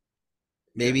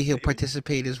 maybe he'll maybe.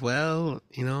 participate as well.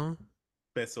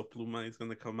 Peso Pluma is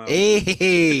gonna come out.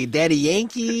 Hey, Daddy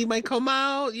Yankee might come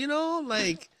out.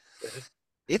 Like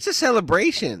it's a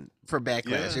celebration for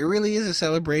Backlash. Yeah. It really is a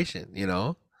celebration.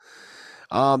 This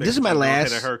Big is my Gino hit a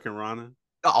last. Hurricane Rana.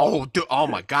 Oh, dude, oh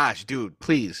my gosh, dude,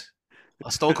 please,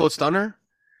 a Stone Cold Stunner.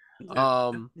 Yeah.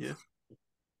 Um, Yeah.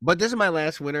 but this is my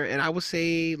last winner, and I would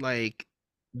say like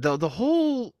the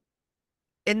whole,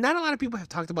 and not a lot of people have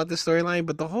talked about this storyline,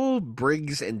 but the whole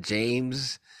Briggs and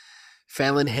James,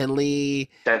 Fallon Henley,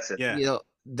 That's it. Yeah.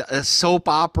 the soap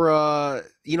opera.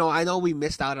 I know we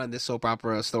missed out on this soap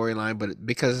opera storyline, but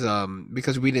because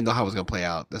we didn't know how it was gonna play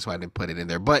out, that's why I didn't put it in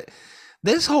there. But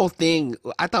this whole thing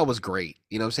I thought was great.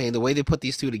 You know what I'm saying? The way they put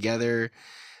these two together,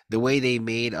 the way they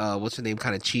made what's her name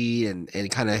kind of cheat and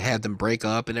kind of have them break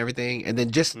up and everything, and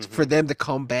then just for them to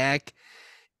come back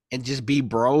and just be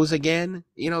bros again.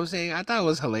 You know what I'm saying? I thought it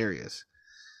was hilarious.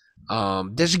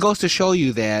 This goes to show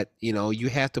you that you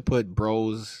have to put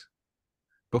bros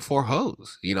before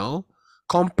hoes.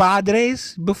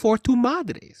 Compadres before tu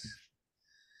madres.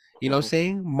 You know what I'm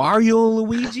saying? Mario and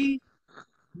Luigi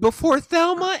before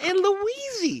Thelma and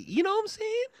Louise. You know what I'm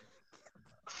saying?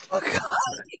 You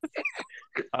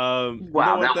know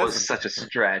Wow, what? that was such a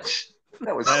stretch.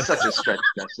 That was such a stretch,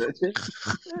 Justin.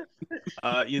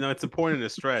 It's important to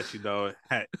stretch.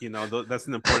 That's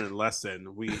an important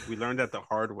lesson. We learned that the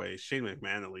hard way. Shane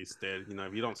McMahon at least did.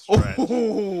 If you don't stretch,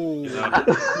 Oh. you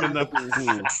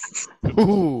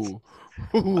Ooh.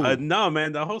 no,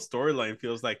 man, the whole storyline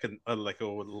feels like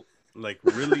like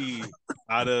really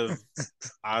out of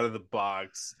the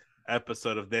box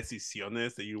episode of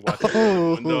Decisiones that you watch at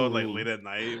your window like late at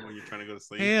night when you're trying to go to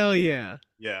sleep. Hell yeah.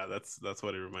 Yeah, that's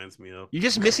what it reminds me of. You're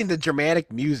just missing the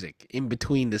dramatic music in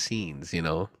between the scenes,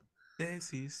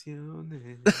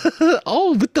 Decisiones.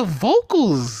 Oh, with the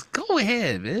vocals. Go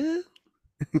ahead, man.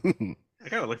 I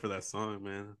gotta look for that song,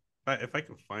 man. If I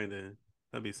can find it,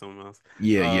 that'd be something else.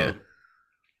 Yeah.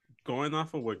 Going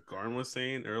off of what Garn was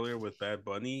saying earlier with Bad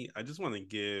Bunny, I just want to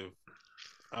give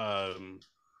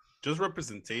just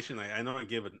representation. I know I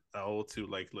gave an L to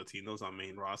like Latinos on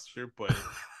main roster, but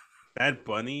Bad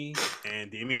Bunny and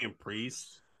Damian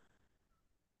Priest,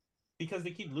 because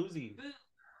they keep losing.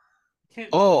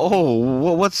 Can't.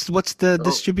 what's the Oh,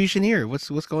 distribution here? What's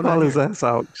going on Call his here? ass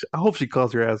out. I hope she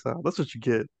calls your ass out. That's what you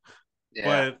get.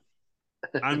 yeah. But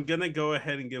I'm gonna go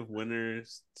ahead and give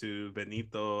winners to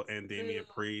Benito and Damian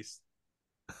Priest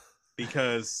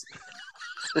because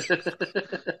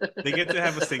they get to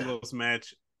have a singles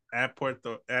match at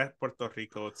Puerto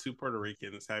Rico. Two Puerto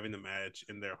Ricans having a match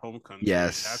in their home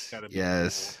country. That's Yes, gotta be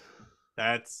cool. yes.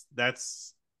 That's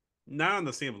not on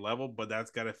the same level, but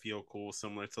that's gotta feel cool,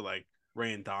 similar to like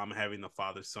Ray and Dom having the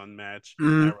father son match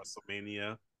Mhm. at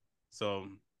WrestleMania. So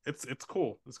it's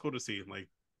cool. It's cool to see. Like,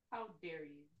 How dare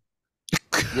you?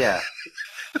 Yeah.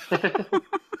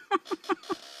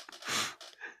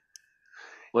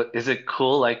 What is it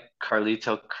cool like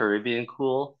Carlito Caribbean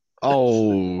cool?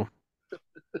 Oh,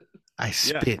 I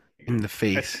yeah, spit in the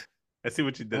I, face. I see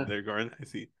what you did there, Garn. I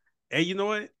see. Hey, you know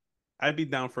what? I'd be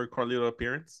down for a Carlito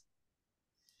appearance,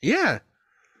 Yeah,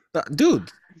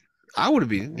 dude, I would have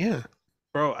been. Yeah.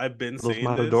 bro. I've been Los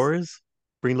saying this. Matadores.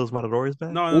 Bring Los Matadores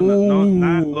back. No,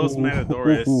 not Los Ooh.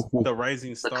 Matadores. The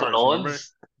Rising The Stars. Remember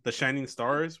colognes? the Shining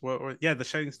Stars? Yeah, the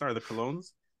Shining Star, the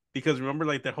Colognes. Because remember,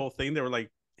 like that whole thing, they were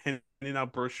like handing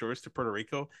out brochures to Puerto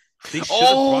Rico. They should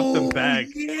have brought them Oh back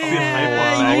Oh to hype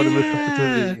them yeah, wow! back What a up. missed yeah.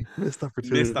 opportunity. Missed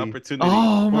Missed opportunity. opportunity.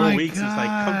 Oh Four my weeks is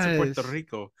like come to gosh. Puerto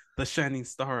Rico, the shining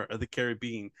star of the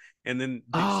Caribbean, and then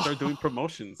they start doing Oh.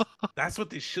 promotions. That's what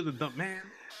they should have done,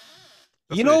 man.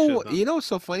 That's You what they should know, have done. you know, it's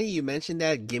so funny you mentioned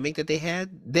that gimmick that they had.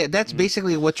 That's Mhm.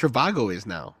 basically what Trivago is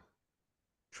now.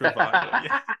 Trivago,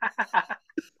 yeah,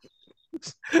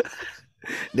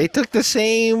 They took the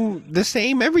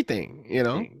same everything, you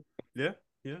know. yeah,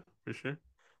 yeah, for sure,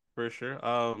 for sure.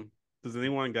 Does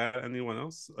anyone got anyone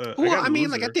else? I Well, got I a mean,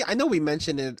 like loser. I know we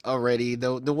mentioned it already.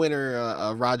 The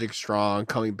winner, Roderick Strong,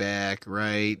 coming back,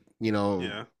 right? You know,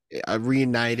 Yeah,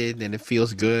 reunited, and it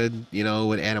feels good. You know,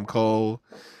 with Adam Cole.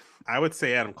 I would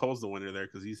say Adam Cole's the winner there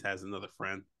because he has another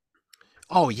friend.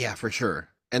 Oh yeah, for sure.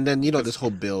 And then you know this Because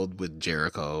whole build with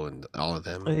Jericho and all of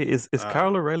them. Hey, is uh,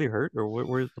 Kyle O'Reilly hurt or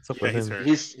what's up yeah, with he's him? hurt.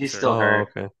 He's He's hurt. still Oh, hurt.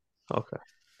 okay, okay.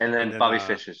 And And then then Bobby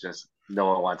Fish is just no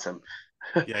one wants him.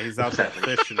 yeah, he's out there Sadly.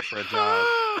 fishing for a job.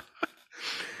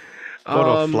 What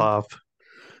a um, flop!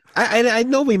 I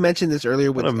know we mentioned this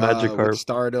earlier What a with Magikarp!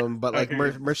 Stardom, but Oh, like here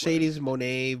comes the sweat. Mercedes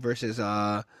Monet versus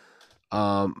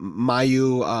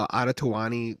Mayu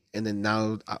Adatawani, and then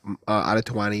now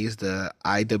Adatawani is the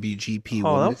IWGP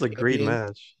Oh, that Women's was a great Champion.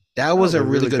 match. That That was was a a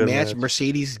really really good good match. match.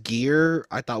 Mercedes gear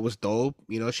I thought was dope.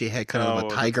 You know, she had kind of a Oh,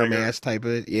 the tiger tiger. mask type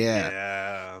of yeah.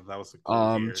 Yeah, that was a cool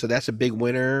gear. So that's a big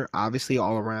winner, obviously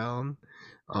all around.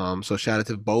 So shout out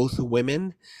to both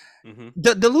women. Hmm.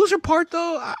 The loser part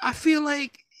though, I feel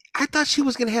like I thought she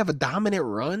was gonna have a dominant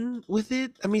run with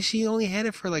it. I mean, she only had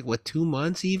it for like what 2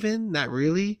 months, even not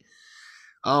really.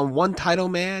 One title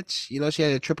match. You know, she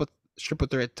had a triple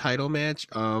threat title match.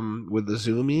 With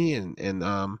Azumi and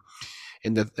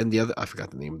the other I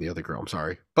forgot the name of the other girl. I'm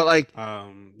sorry, but like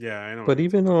Yeah, I know what But you're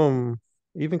talking about.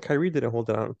 even Kyrie didn't hold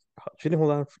it on. She didn't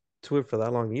hold on to it for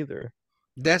that long either.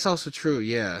 that's also true.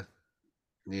 Yeah,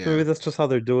 So maybe yeah. that's just how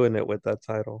they're doing it with that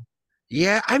title.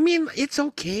 Yeah, I mean it's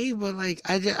okay, but like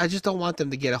I just don't want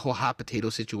them to get a whole hot potato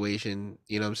situation.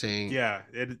 You know what I'm saying? Yeah,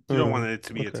 you don't want it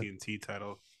to be a Okay. TNT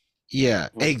title. Yeah,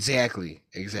 exactly,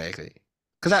 exactly.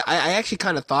 Because I actually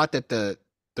kind of thought that the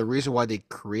reason why they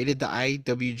created the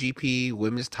IWGP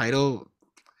Women's Title,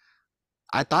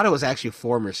 I thought it was actually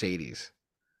for Mercedes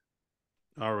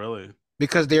Oh, really?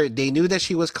 because they knew that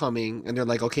she was coming, and they're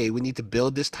like, okay, we need to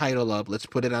build this title up. Let's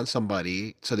put it on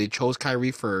somebody. So they chose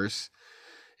Kyrie first,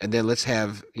 and then let's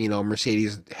have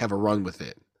Mercedes have a run with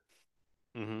it.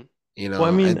 Hmm. You Well,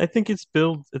 I know, mean, and I think it's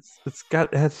built. It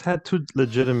has had two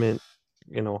legitimate,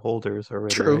 holders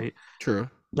already, true, right? true.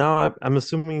 Now I'm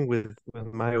assuming with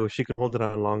Mayo, she can hold it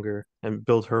on longer and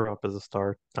build her up as a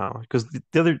star now, because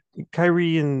the other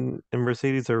Kyrie and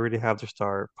Mercedes already have their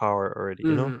star power already,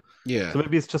 Yeah. So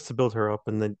maybe it's just to build her up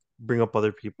and then bring up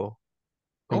other people,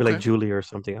 maybe like Okay. Julie or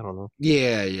something. I don't know.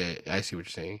 Yeah, yeah. I see what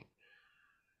you're saying.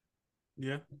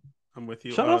 Yeah, I'm with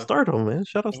you. Shout out Stardom, man.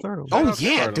 Shout out Stardom. Shout Oh out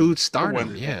yeah, Stardom. dude, They're Stardom.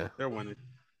 winning. Yeah. They're winning.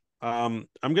 I'm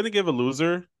gonna give a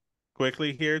loser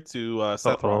quickly here to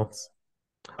Seth Uh-oh. Rollins.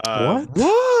 What?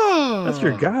 That's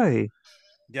your Whoa. guy.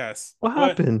 Yes, What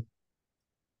but happened?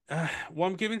 well,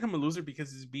 I'm giving him a loser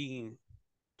because he's being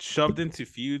shoved into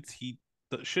feuds he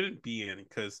shouldn't be in.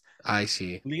 Because I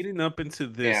see. leading up into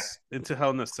Yeah. into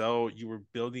Hell in a Cell, you were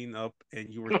building up and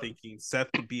you were thinking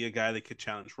Seth could be a guy that could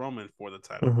challenge Roman for the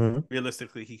title. Mm-hmm.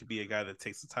 Realistically, he could be a guy that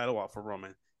takes the title off of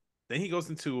Roman. Then he goes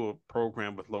into a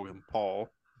program with Logan Paul.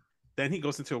 Then he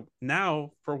goes into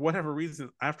now, for whatever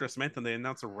reason, after SmackDown, they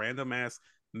announced a random ass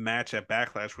match at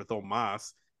Backlash with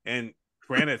Omos. And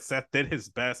granted, Seth did his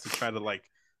best to try to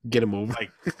Get him over.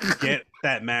 get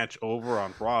that match over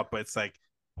on Raw, but it's like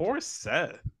poor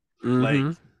Seth. Like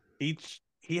Mm-hmm.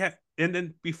 he had, and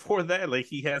then before that, like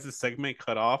he has a segment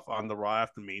cut off on the Raw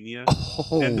after Mania,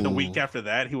 and the week Oh, after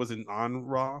that he wasn't on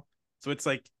Raw. So it's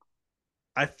like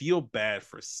I feel bad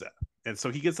for Seth, and so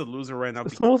he gets a loser right now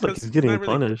It's almost like because he's he's getting not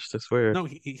really. punished, I swear. No,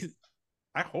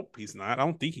 I hope he's not. I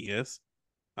don't think he is.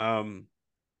 Um,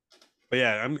 but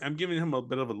yeah, I'm giving him a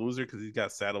bit of a loser because he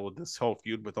got saddled with this whole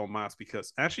feud with Omos.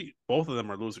 Because actually, both of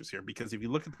them are losers here. Because if you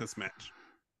look at this match,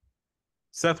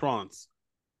 Seth Rollins,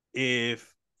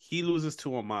 if he loses to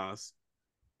Omos,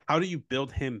 how do you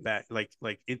build him back?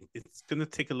 It's gonna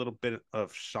take a little bit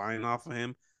of shine off of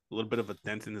him, a little bit of a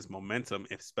dent in his momentum,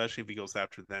 especially if he goes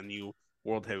after that new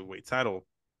world heavyweight title.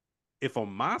 If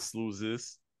Omos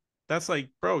loses, that's like,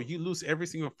 bro, you lose every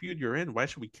single feud you're in. Why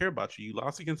should we care about you? You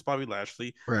lost against Bobby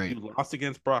Lashley. right, You lost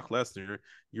against Brock Lesnar.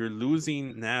 You're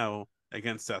losing now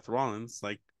against Seth Rollins.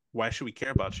 Like, why should we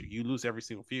care about you? You lose every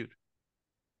single feud.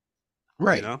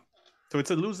 right. You know? So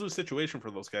it's a lose-lose situation for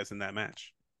those guys in that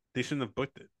match. They shouldn't have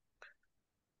booked it.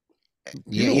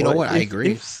 Yeah, you know what? I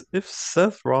agree. If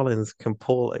Seth Rollins can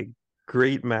pull a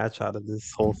great match out of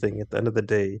this whole thing at the end of the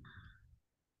day,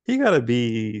 he gotta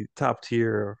be top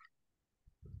tier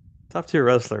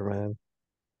wrestler, man.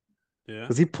 Yeah.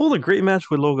 Because he pulled a great match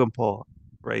with Logan Paul,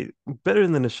 right? Better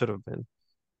than it should have been.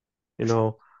 You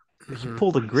know, he Mm-hmm.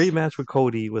 pulled a great match with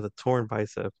Cody with a torn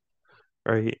bicep,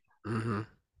 right? Mm-hmm.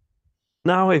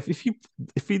 Now, if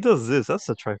he does this, that's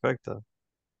a trifecta.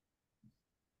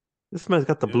 This man's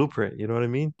got the Yeah. blueprint. You know what I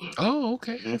mean? Oh,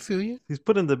 okay. I feel you. He's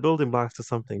putting the building blocks to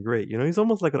something great. You know, he's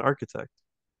almost like an architect.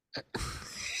 I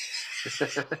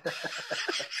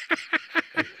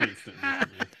can't stand this man.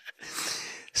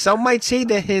 Some might say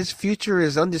that his future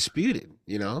is undisputed.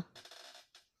 You know.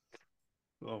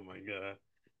 Oh my god.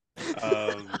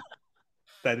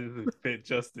 That doesn't fit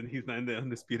Justin. He's not in the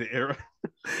undisputed era.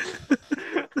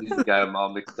 He's got them all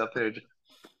mixed up here.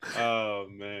 Oh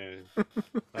man. There's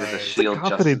a Alright. shield Justin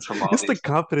Confidence. from all It's the these.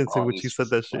 confidence in all which he these said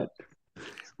that shit.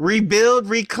 Rebuild,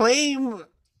 reclaim,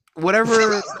 whatever.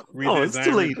 Oh, it's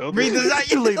too late. rebuild. Redesign. It's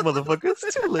too late, motherfucker.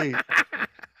 It's too late.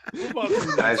 Move on to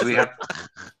the Guys, next we one. have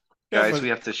Yeah, guys, but- we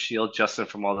have to shield Justin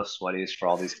from all the sweaties for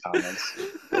all these comments.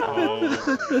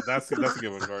 Oh, that's a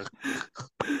good one, Garth.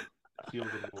 Shield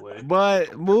him away.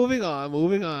 But moving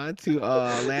on to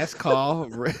last call,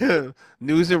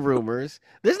 news and rumors.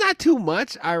 There's not too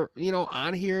much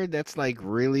on here that's like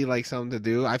really like something to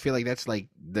do. I feel like that's like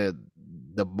the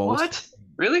most. What?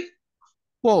 Really?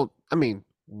 Well, I mean,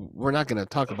 we're not gonna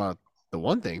talk about the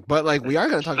one thing, but like we are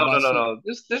gonna talk about. No.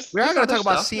 We are gonna other talk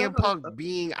about stuff. CM Punk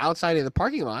being outside in the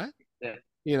parking lot. Yeah.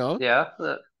 You know. Yeah.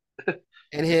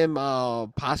 And him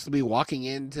possibly walking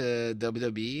into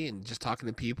WWE and just talking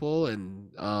to people, and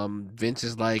Vince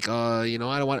is like, I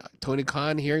don't want Tony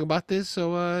Khan hearing about this,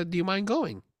 so do you mind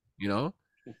going? You know?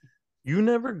 You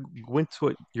never went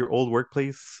to your old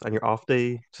workplace on your off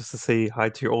day just to say hi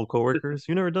to your old coworkers?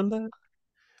 You never done that?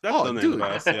 I've Oh, done that in the dude.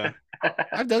 past, yeah.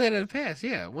 I've done that in the past,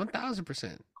 yeah,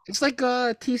 1000%. It's like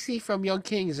TC from Young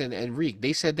Kings and Reek.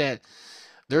 They said that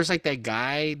there's like that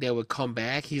guy that would come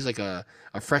back. He's like a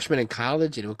freshman in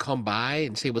college, and he would come by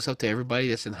and say what's up to everybody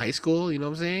that's in high school. You know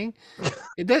what I'm saying?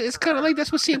 It's kind of like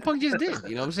that's what CM Punk just did.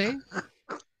 You know what I'm saying?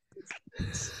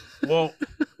 Well,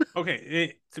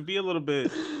 okay, to be a little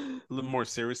more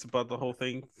serious about the whole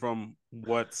thing, from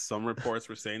what some reports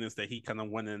were saying, is that he kind of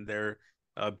went in there,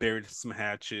 buried some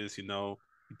hatches, he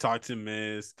talked to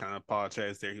Miz, kind of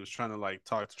apologized there. He was trying to like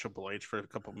talk to Triple H for a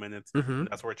couple minutes. Mm-hmm. And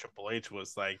that's where Triple H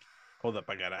was like, hold up,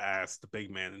 I gotta ask the big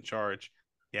man in charge.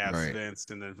 He asked Right. Vince,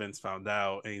 and then Vince found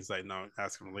out, and he's like, no,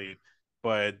 ask him to leave.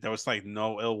 But there was like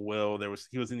no ill will.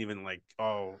 He wasn't even like,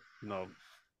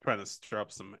 trying to stir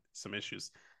up some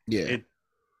issues. Yeah.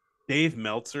 Dave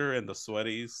Meltzer and the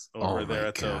Sweaties over there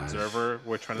at the Observer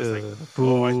were trying to say,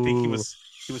 I think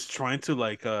he was trying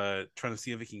to trying to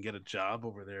see if he can get a job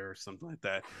over there or something like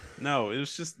that. No, it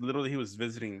was just literally he was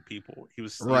visiting people. He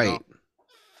was right.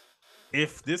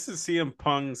 If this is CM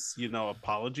Punk's,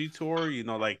 apology tour,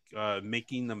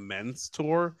 making amends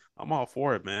tour, I'm all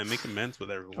for it, man. Make amends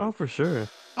with everyone. Oh, for sure.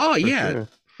 Oh, For yeah. sure.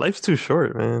 Life's too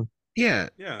short, man. Yeah.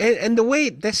 Yeah. And the way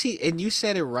and you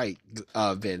said it right,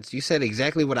 Vince. You said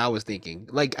exactly what I was thinking.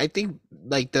 Like, I think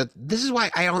like this is why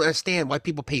I don't understand why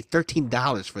people pay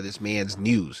 $13 for this man's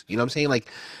news. You know what I'm saying? Like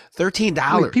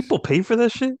 $13. Wait, people pay for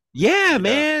that shit? Yeah,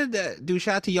 man. Dude,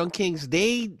 shout out to Young Kings.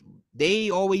 They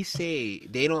always say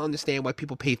they don't understand why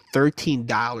people pay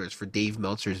 $13 for Dave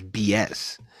Meltzer's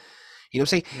BS. You know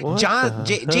what I'm saying? What the hell?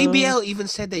 JBL even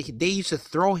said that they used to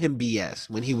throw him BS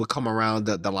when he would come around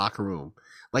the locker room.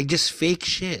 Like just fake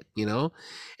shit, you know?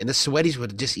 And the sweaties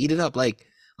would just eat it up. Like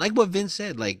what Vince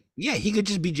said, like, yeah, he could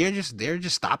just be just there,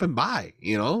 just stopping by,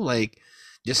 you know, like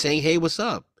just saying, hey, what's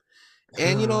up?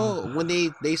 And you know, when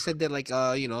they said that, like,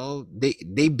 you know,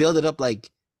 they build it up like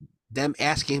them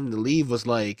asking him to leave was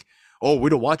like, oh, we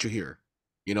don't want you here.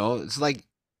 You know, it's like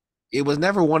it was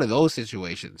never one of those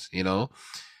situations, you know.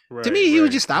 To Right, me, he was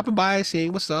right. just stopping by,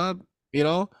 saying what's up, you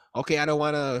know. Okay, I don't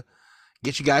want to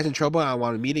get you guys in trouble. I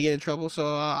want me to get in trouble,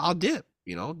 so I'll dip.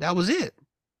 You know, that was it.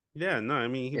 Yeah, no, I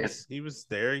mean Yeah. he was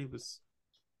there. He was.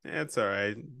 Yeah, it's all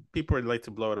right. People would like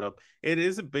to blow it up. It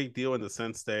is a big deal in the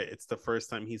sense that it's the first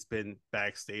time he's been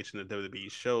backstage in a WWE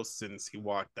show since he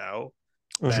walked out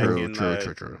back Mhm. True, in true,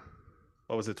 true, true.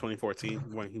 what was it,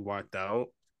 2014 when he walked out,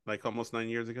 like almost 9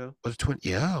 years ago. Was it 20?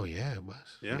 Yeah, oh, yeah, it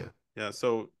was. Yeah, Yeah. yeah.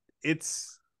 So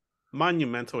it's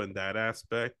monumental in that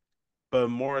aspect, but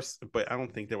but I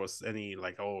don't think there was any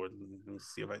like, oh, let me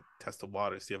see if I test the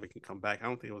water, see if I can come back. I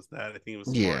don't think it was that. I think it was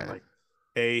more Yeah. like,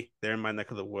 hey, they're in my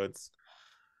neck of the woods.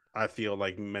 I feel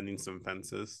like mending some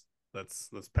fences. Let's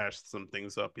patch some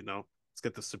things up. Let's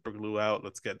get the super glue out.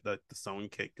 Let's get the sewing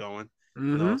kit going. You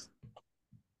Mm-hmm. know,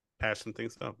 patch some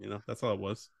things up. That's all it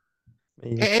was.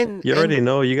 You, And you and already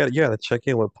know you gotta check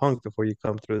in with Punk before you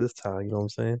come through this time. You know what I'm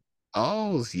saying?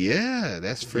 oh yeah,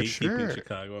 that's for Gatekeeping sure.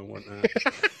 Chicago and whatnot.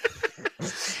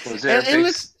 Was there a And big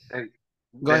let's go ahead,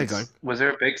 go ahead. Vince? Was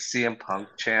there a big CM Punk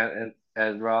chant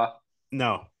at Raw?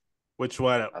 No,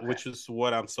 Okay. which is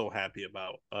what I'm so happy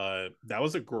about. That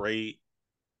was a great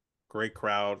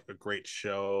crowd, a great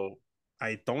show.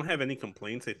 I don't have any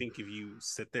complaints. I think if you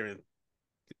sit there and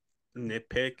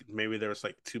nitpick, maybe there was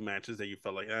like two matches that you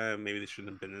felt like, maybe they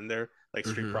shouldn't have been in there, like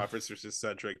Street Mm-hmm. Profits versus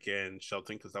Cedric and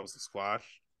Shelton, because that was a squash,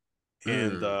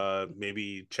 and Mm.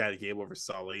 maybe Chad Gable versus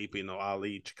Ali. But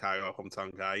Ali, Chicago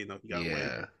hometown guy, he got to win.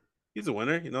 Yeah. He's a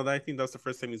winner. I think that's the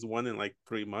first time he's won in like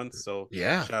 3 months. So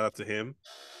Yeah. shout out to him.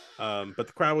 But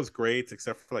the crowd was great,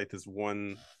 except for like this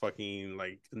one fucking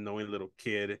like annoying little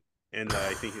kid, and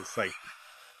I think it's like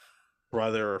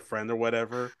brother or friend or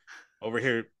whatever over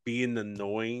here being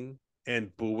annoying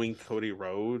and booing Cody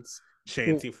Rhodes,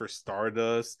 chanting for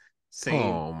Stardust, saying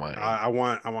Oh my. I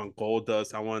want Gold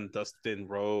Dust, I want Dustin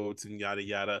Rhodes, and yada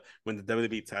yada. When the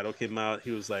WWE title came out,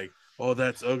 he was like, "Oh,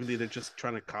 that's ugly. They're just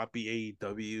trying to copy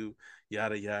AEW,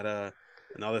 yada yada."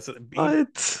 And all that stuff.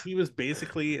 What? He was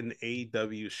basically an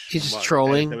AEW He's just schmuck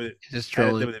trolling. He's just at a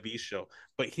trolling. WWE show.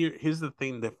 But here's the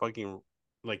thing that fucking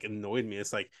like annoyed me.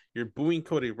 It's like you're booing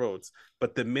Cody Rhodes,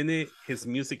 but the minute his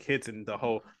music hits and the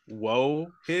whole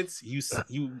 "whoa" hits, you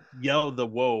yell the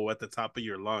 "whoa" at the top of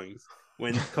your lungs.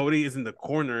 When Cody is in the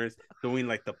corners doing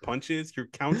like the punches, you're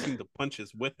counting the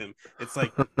punches with him. It's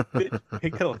like, bitch,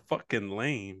 pick a fucking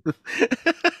lane.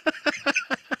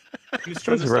 He was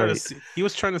trying That's to start right. he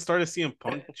was trying to start a CM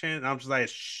Punk chant, and I'm just like,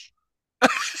 shh,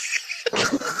 shut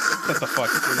the fuck.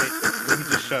 And he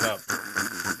just shut up.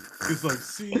 He's like,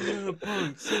 CM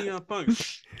Punk, CM Punk.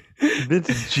 Shh.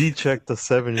 Vince G checked the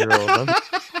 7-year-old. I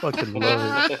fucking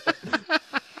love it.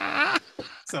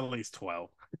 It's at least 12.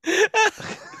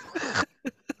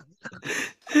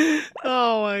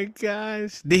 Oh my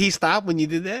gosh. Did he stop when you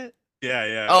did that? Yeah,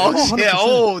 yeah. Oh Oh, shit. 100%.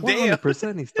 Oh damn.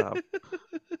 100% he stopped.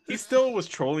 He still was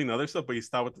trolling other stuff, but he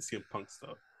stopped with the CM Punk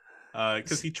stuff.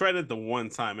 Because he tried it the one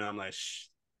time, and I'm like, shh.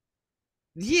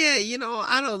 Yeah,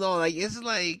 I don't know. Like it's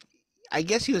like I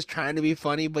guess he was trying to be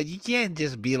funny, but you can't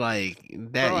just be like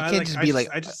that. Bro, You can't just be like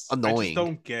I just annoying.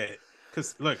 don't get it.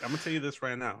 Because look, I'm gonna tell you this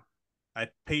right now. I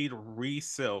paid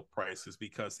resale prices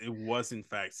because it was in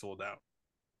fact sold out.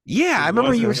 Yeah, It I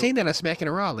remember you were wasn't. saying that on Smack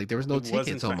and Raw. Like there was no It was in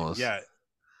tickets fact. almost. Yeah.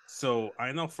 So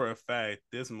I know for a fact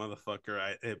this motherfucker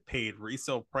I paid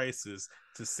resale prices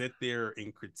to sit there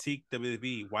and critique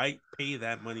WWE. Why pay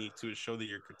that money to a show that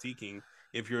you're critiquing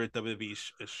if you're a WWE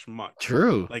schmuck?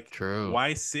 True. Like, True.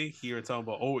 why sit here and talk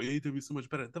about AEW is so much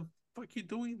better? The fuck you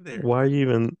doing there? Why are you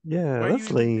even? Yeah, Why are you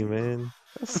that's even lame, there? man.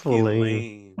 That's so Fucking lame.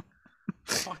 lame.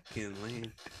 Fucking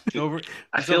lame. I He's feel over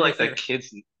like here. that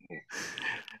kid's.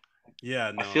 Yeah,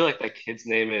 I no. feel like that kid's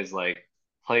name is like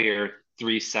player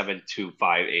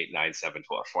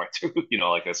 37258972442.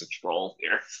 Like that's a troll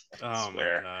here. I Oh my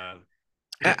swear. god.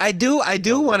 I do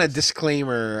The want a worst.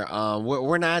 disclaimer.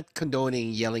 We're not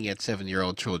condoning yelling at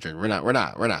 7-year-old children. We're not. No,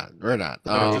 just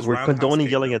We're roundhouse condoning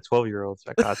kick yelling them. at 12-year-olds.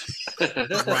 I got you.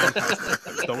 Just roundhouse kick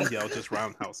them. Don't yell, just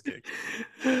roundhouse kick.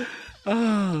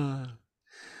 No,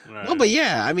 Right. but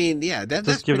yeah, I mean, yeah, that's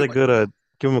Just pretty much.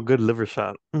 give him a good liver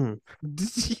shot. Yo,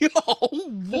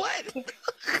 what?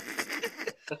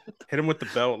 Hit him with the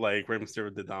belt like Rey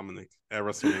Mysterio did Dominic at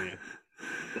WrestleMania.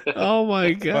 Oh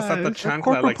my Bust out the gosh. chancla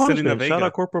Corporal like Selena punishment. Shout out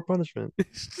Vega. corporal punishment.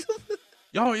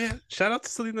 Oh yeah, shout out to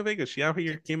Selena Vega. She out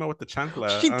here came out with the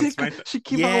chancla She on did. SmackDown. She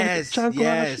came out with the Yes, chancla. She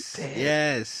yes, did.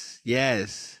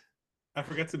 yes. I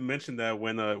forgot to mention that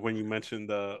when you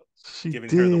mentioned She giving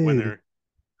her the did. winner.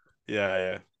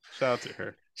 Yeah. Shout out to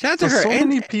her. Shout out to So her. And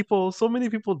so many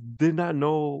people did not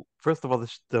know. First of all,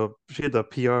 she had the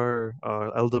PR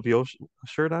LWO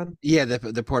shirt on. yeah,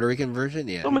 the Puerto Rican version,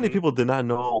 So yeah. many Hmm. people did not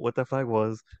know what that flag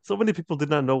was. So many people did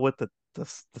not know what the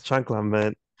chancla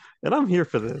meant. And I'm here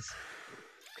for this.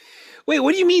 Wait,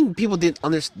 what do you mean people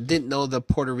didn't know the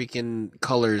Puerto Rican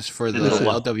colors for Is it the the Listen,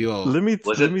 what? LWO?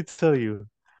 Was let it? me tell you.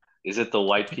 Is it the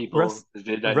white people Rest, who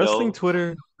did not know?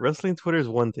 wrestling Twitter is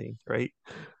one thing, right?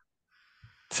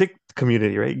 Tick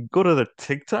community, right? Go to the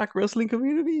TikTok wrestling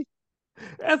community.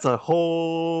 That's a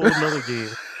whole nother game.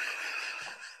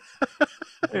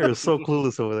 They're so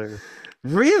clueless over there.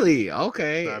 Really?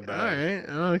 Okay. Not All bad.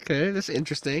 right. Okay. That's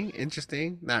interesting.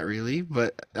 Interesting. Not really,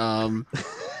 but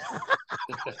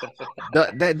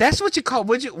that's what you call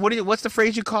what's the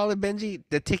phrase you call it, Benji?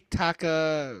 The TikTok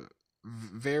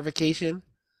verification?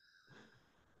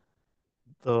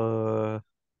 The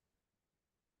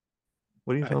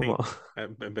what are you I talking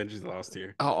think about? Benji's lost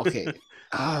here. Oh, okay.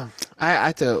 I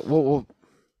have to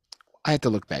I have to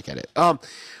look back at it.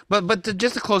 But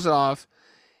just to close it off,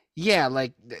 yeah,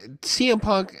 like CM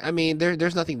Punk. I mean,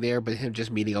 there's nothing there but him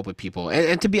just meeting up with people.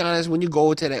 And to be honest, when you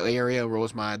go to that area,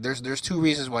 Rosemont, there's two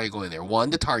reasons why you're going there. One,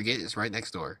 the Target is right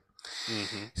next door.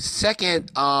 Hmm.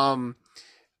 Second,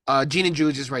 Gene and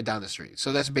Jude's is right down the street.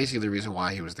 So that's basically the reason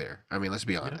why he was there. I mean, let's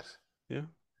be Yeah, honest. yeah.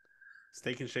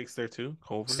 Steak and Shakes there too.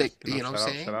 Stick, Culver's. you know what I'm Shout out, shout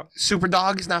saying? out. Super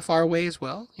Dog is not far away as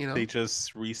well. They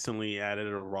just recently added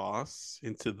a Ross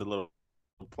into the little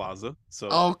plaza. So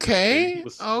Okay, maybe he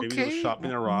was okay.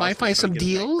 shopping at Might Ross, was find trying some to get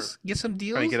a bang for deals. Get some trying to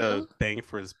deals. get Huh? a bang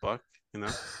for his buck, you know.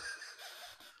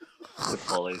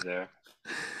 Chipotle's there.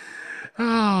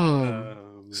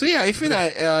 So yeah, if Is you're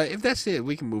that not, if that's it,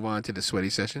 we can move on to the sweaty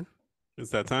session. is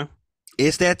that time?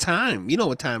 It's that time. You know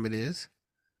what time it is.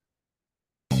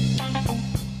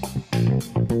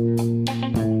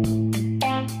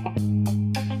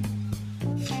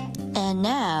 And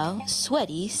now,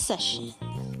 sweaty session.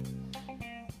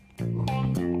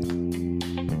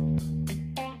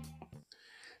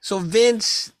 So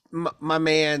Vince, my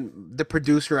man, the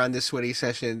producer on this sweaty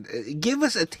session, give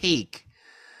us a take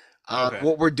on Okay.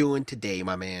 what we're doing today,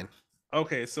 my man.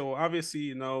 Okay, so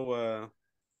obviously, Coachella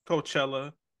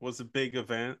was a big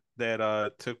event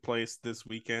that took place this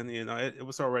weekend. It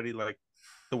was already like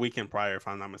the weekend prior, if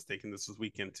I'm not mistaken. This was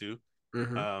weekend two.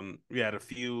 Mm-hmm. We had a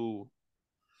few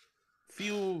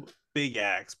big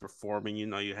acts performing.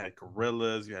 You had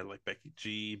Gorillas, you had like Becky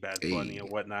G, Bad Bunny, and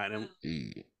whatnot. And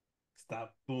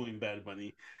stop booing Bad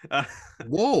Bunny. Uh,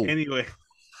 Whoa. anyway,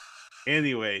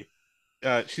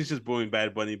 she's just booing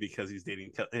Bad Bunny because he's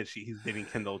dating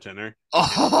Kendall Jenner. Yeah,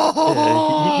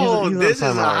 Oh, he's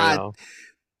on timeout right now,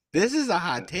 this is a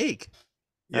hot take.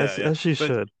 Yeah. as she But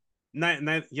should.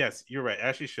 yes, you're right.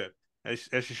 As she should. As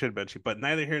she should, Benji. But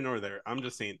neither here nor there. I'm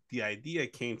just saying the idea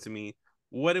came to me.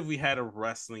 What if we had a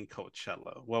wrestling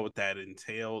Coachella? What would that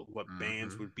entail? What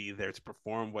bands would be there to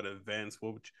perform? What events?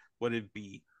 What it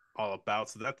be all about?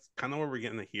 So that's kind of what we're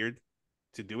getting here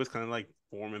to do. Is kind of like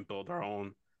form and build our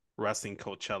own wrestling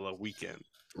Coachella weekend.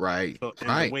 Right. So, and the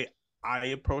Right. way I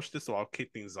approached this, so I'll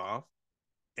kick things off.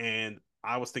 And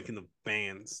I was thinking of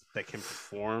bands that can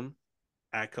perform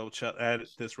at Coachella, at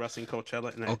this wrestling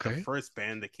Coachella, and Okay. the first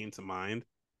band that came to mind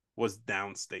was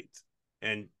Downstate.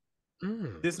 And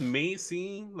Mm. this may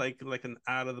seem like an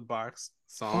out of the box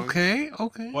song, Okay.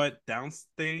 but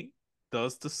Downstate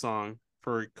does the song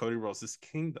for Cody Rhodes'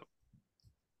 Kingdom.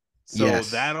 So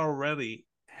Yes. that already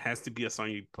has to be a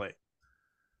song you play.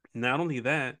 Not only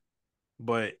that,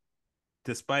 but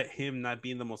despite him not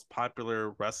being the most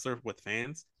popular wrestler with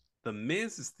fans, the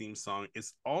Miz's theme song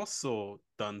is also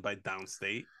done by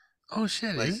Downstate. Oh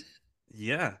shit, Like, is it?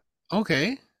 yeah.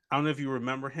 Okay. I don't know if you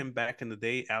remember him back in the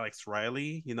day, Alex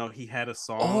Riley. He had a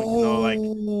song,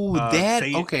 Oh, that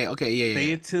say okay, yeah.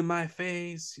 say it to my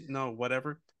face,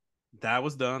 whatever. That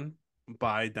was done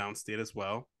by Downstate as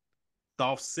well.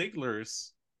 Dolph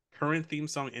Ziggler's current theme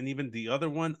song, and even the other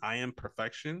one, I Am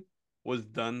Perfection, was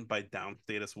done by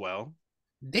Downstate as well.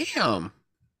 Damn.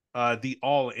 The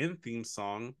All In theme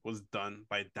song was done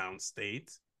by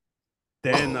Downstate.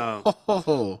 Then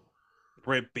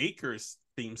Britt Baker's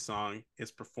theme song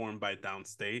is performed by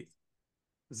Downstate.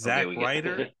 Zack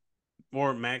Ryder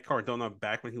or Matt Cardona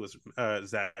back when he was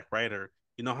Zack Ryder.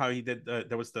 You know how he did?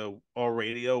 There was the All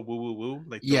Radio Woo Woo Woo,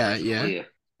 like the original one? Yeah.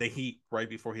 That he right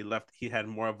before he left, he had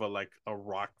more of a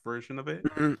rock version of it.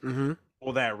 Mm-hmm.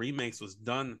 Well, that remix was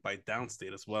done by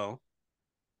Downstate as well.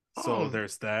 So Oh,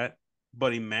 there's that.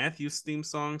 Buddy Matthews' theme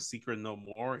song, Secret No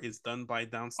More, is done by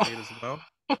Downstate as well.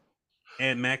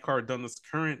 And Matt Cardona's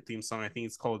current theme song, I think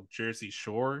it's called Jersey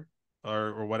Shore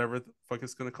or whatever the fuck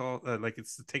it's gonna call. Like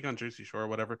it's the take on Jersey Shore or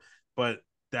whatever. But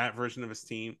that version of his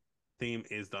theme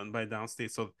is done by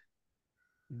Downstate. So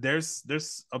there's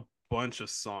a bunch of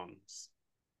songs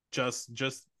just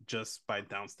by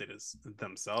Downstaters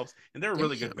themselves, and they're a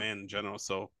really good Damn. band in general.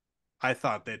 So I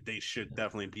thought that they should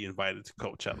definitely be invited to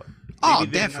Coachella. Oh,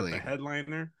 Maybe they're definitely. not the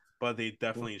headliner, but they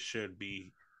definitely should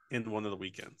be in one of the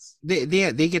weekends. They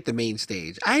get the main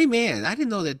stage. I didn't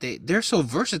know that they're so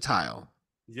versatile.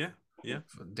 Yeah.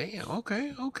 Damn.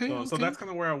 Okay. So that's kind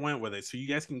of where I went with it. So you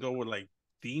guys can go with like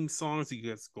theme songs. You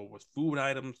guys go with food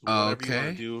items, whatever you want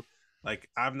to do. Like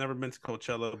I've never been to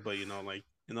Coachella, but like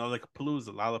Palooza,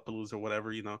 Lollapalooza, or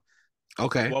whatever.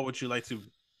 Okay. What would you like to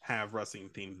have wrestling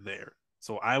themed there?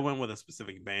 So I went with a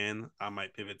specific band. I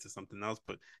might pivot to something else,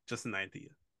 but just an idea.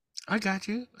 I got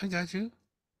you.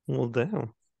 Well,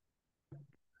 damn.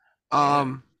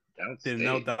 Didn't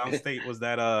know Downstate was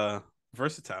that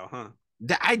versatile, huh?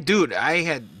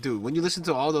 When you listen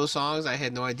to all those songs, I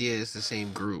had no idea it's the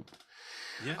same group.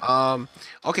 Yeah.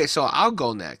 Okay, so I'll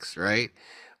go next, right?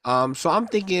 So I'm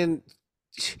thinking,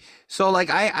 so like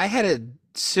I had a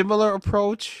similar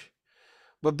approach,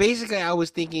 but basically I was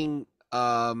thinking,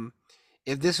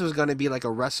 if this was gonna be like a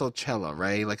WrestleCella,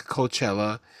 right? Like a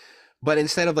Coachella, but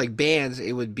instead of like bands,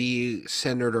 it would be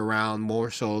centered around more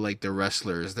so like the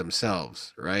wrestlers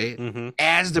themselves, right? Mm-hmm.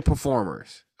 As the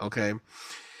performers, okay?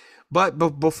 But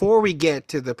before we get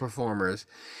to the performers,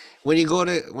 when you go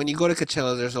to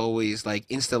Coachella, there's always like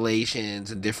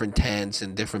installations and different tents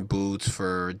and different booths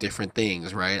for different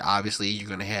things, right? Obviously, you're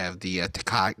gonna have the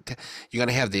you're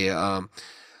gonna have the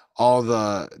all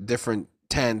the different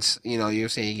tents. You're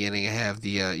saying you're gonna have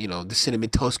the the Cinnamon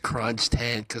Toast Crunch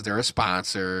tent because they're a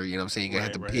sponsor. You know what I'm saying? You're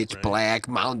gonna have the Pitch Black,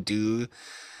 Mountain Dew.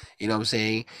 You know what I'm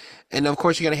saying? And of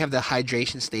course, you're going to have the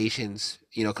hydration stations,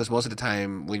 because most of the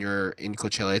time when you're in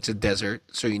Coachella, it's a desert.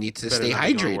 So you need to stay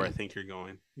hydrated. Where I think you're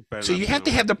going. So you have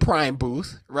to have the Prime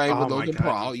booth, right? With Logan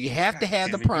Paul. You have to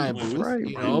have the Prime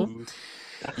booth,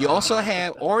 You also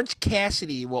have Orange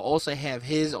Cassidy will also have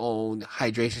his own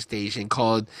hydration station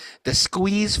called the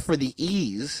Squeeze for the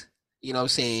Ease. You know what I'm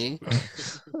saying?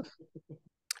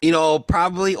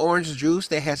 Probably orange juice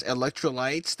that has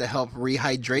electrolytes to help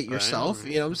rehydrate yourself.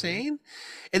 You know what I'm saying?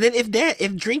 And then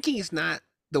if drinking is not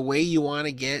the way you want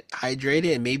to get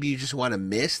hydrated and maybe you just want a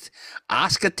mist,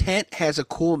 Oscar Tent has a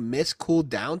cool mist cool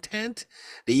down tent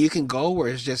that you can go where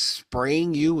it's just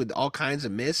spraying you with all kinds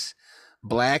of mists,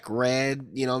 black, red,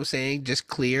 you know what I'm saying? Just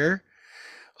clear.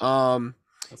 You know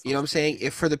what I'm saying?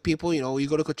 If for the people, you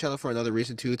go to Coachella for another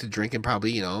reason too, to drink and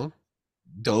probably,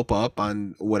 dope up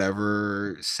on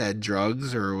whatever said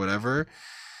drugs or whatever.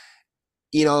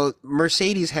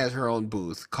 Mercedes has her own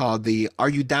booth called the "Are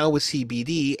You Down with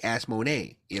CBD?" Ask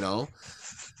Monet.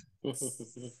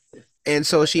 And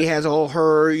so she has all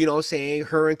her, saying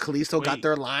her and Kalisto got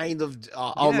their line of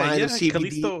line of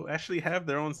CBD. Kalisto actually have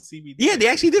their own CBD. Yeah, they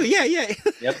actually do. Yeah.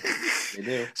 Yep, they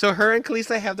do. So her and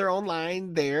Kalisto have their own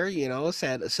line there,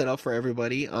 set up for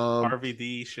everybody.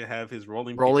 RVD should have his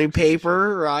rolling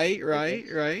paper, right.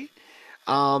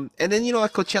 And then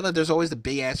at Coachella, there's always the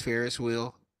big ass Ferris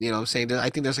wheel. You know what I'm saying?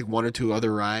 I think there's like one or two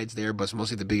other rides there, but it's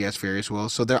mostly the big ass Ferris wheel.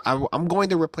 So I'm going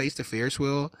to replace the Ferris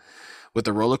wheel with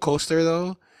the roller coaster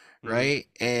though, right?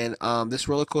 And this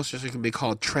roller coaster is going to be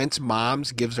called Trent's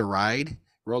Mom's Gives a Ride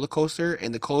roller coaster,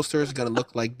 and the coaster is going to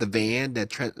look like the van that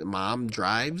Trent's mom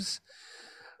drives.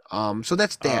 So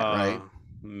that's that, right?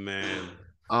 Man.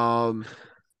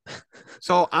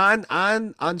 So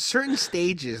on certain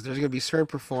stages, there's going to be certain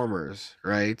performers,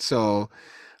 right? So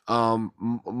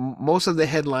most of the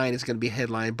headline is going to be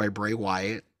headlined by Bray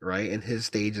Wyatt, right? And his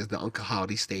stage is the Uncle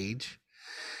Howdy stage.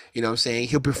 You know what I'm saying?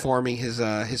 He'll be performing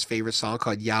his favorite song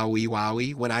called Yowie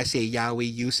Wowie. When I say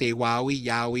Yowie, you say Wowie,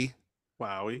 Yowie.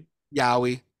 Wowie.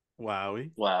 Yowie.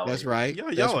 Wowie. Wow. That's right.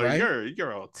 Y'all are, right.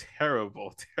 You're all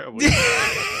terrible.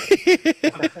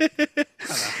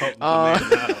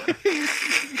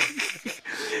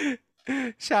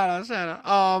 Shout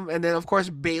out. And then of course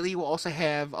Bailey will also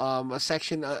have a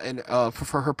section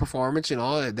for her performance.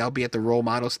 That'll be at the role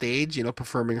model stage.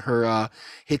 Performing her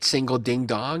hit single "Ding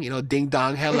Dong." "Ding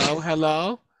Dong,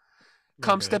 hello.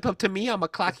 Come step up to me. I'ma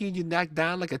clock you and you knock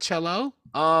down like a cello."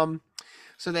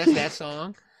 So that's that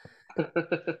song.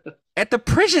 At the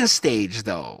prison stage,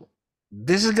 though,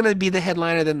 this is gonna be the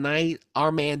headliner of the night.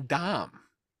 Our man Dom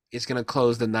is gonna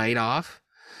close the night off.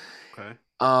 Okay.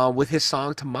 With his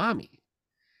song "To Mommy."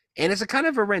 and it's a kind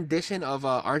of a rendition of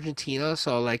Argentina.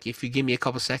 So like, if you give me a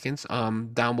couple seconds,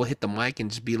 Don will hit the mic and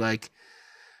just be like,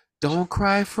 "Don't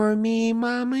cry for me,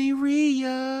 Mama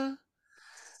Ria.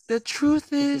 The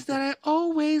truth is that I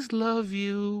always love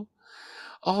you,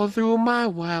 all through my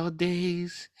wild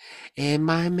days and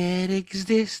my mad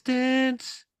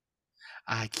existence.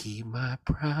 I keep my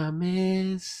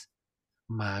promise.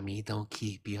 Mommy, don't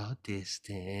keep your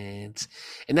distance."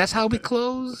 And that's how we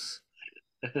close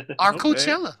our Okay.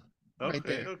 Coachella right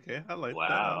Okay, there. okay. I like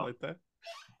that. I Wow. like that.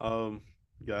 Um,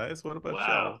 guys, what about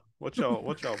Wow. y'all?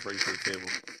 What y'all bring to the table?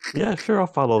 Yeah, sure, I'll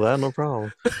follow that, no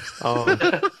problem. Um,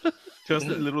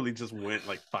 Justin literally just went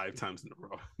like 5 times in a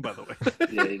row, by the way.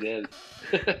 Yeah, he did.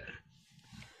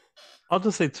 I'll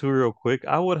just say two real quick.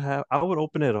 I would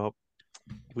open it up.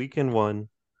 Weekend one,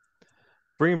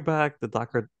 bring back the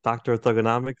Doctor of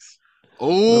Thugonomics.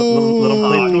 Let him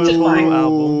play Oh, through his whole new define.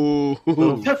 album. Let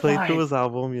him Oh, play through Define. his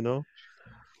album, you know.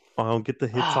 Get the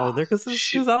hits out of Ah, there because his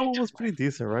shoot. album was pretty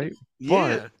decent, right?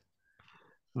 But yeah.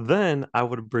 then I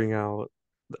would bring out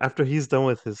after he's done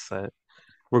with his set,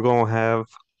 we're gonna have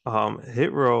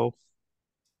Hit Row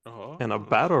and a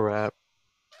battle Oh, rap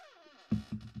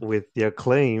with the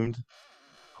acclaimed,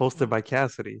 hosted by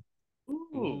Cassidy. Ooh.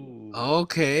 ooh.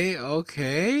 Okay,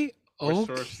 okay, We're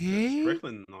okay.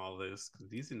 Strickland and all this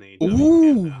because he's in AEW camp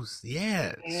Ooh, now.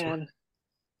 yeah. Man.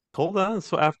 Hold on.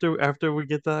 So after we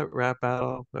get that rap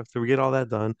battle, after we get all that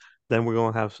done, then we're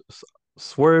gonna have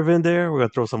Swerve in there. We're gonna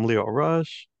throw some Leo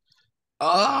Rush.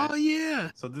 Oh, Right?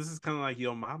 yeah. So this is kind of like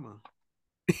Yo Mama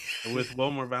with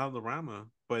Wilmer Valderrama,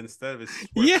 but instead of it's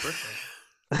Swerve Yeah. Strickland.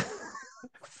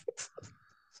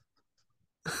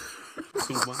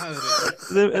 Tu madre.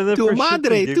 And then Tu for shits and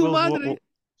madre, tu giggles, madre.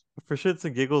 for shits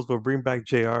and giggles, we'll bring back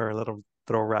JR and let him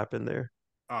throw rap in there.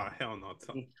 Oh hell no!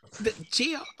 The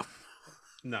Gio.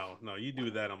 No, you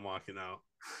do that, I'm walking out.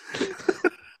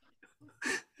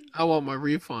 I want my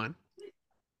refund.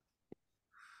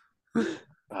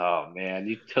 Oh man,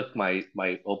 you took my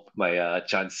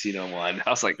John Cena one. I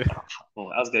was like, oh,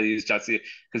 I was gonna use John Cena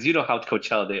because you know how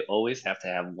Coachella they always have to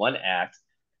have one act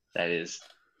that is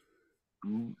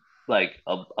like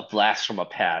a blast from a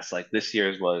past. Like this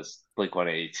year's was Blink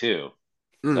 182.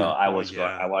 So Mm. Oh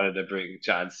yeah. I wanted to bring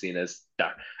John Cena's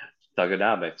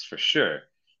Thugonomics for sure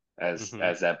Mm-hmm.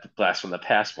 as that blast from the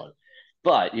past one.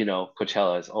 But you know,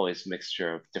 Coachella is always a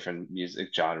mixture of different music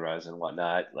genres and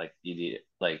whatnot. Like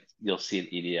like you'll see an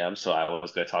EDM. So I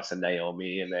was going to toss a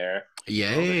Naomi in there,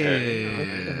 Okay, okay.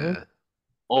 Okay. Yeah.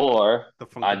 or The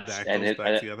and Funkadactyls back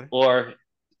and together. or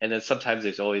and then sometimes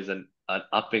there's always an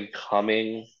up and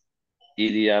coming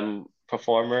EDM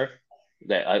performer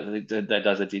that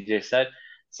does a DJ set.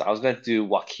 So I was gonna do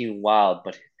Joaquin Wild,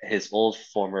 but his old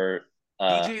former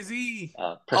DJZ.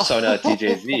 persona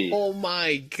DJZ. Oh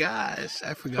my gosh.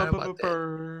 I forgot about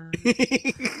that.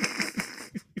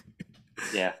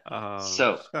 Yeah.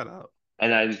 So Shut up.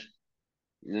 and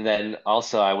then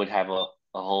also I would have a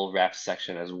whole rap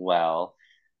section as well.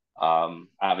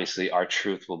 Obviously, our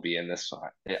truth will be in this one.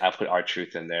 I put our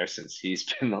truth in there since he's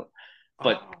been,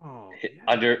 but Oh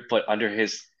yeah. under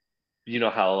his, you know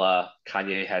how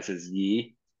Kanye has his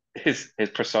Yee, his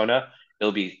persona.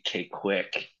 It'll be K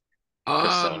Quick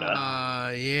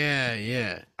persona. Yeah,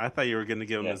 yeah. I thought you were gonna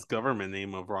give him Yeah, his government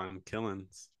name of Ron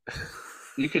Killens.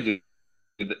 you could do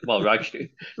well. Right,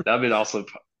 that would be also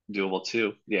doable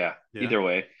too. Yeah. Yeah. Either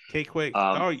way. K Quick.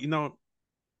 Um. Oh,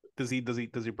 does he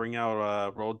bring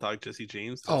out Road Dog Jesse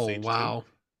James to the Oh, stage too? wow.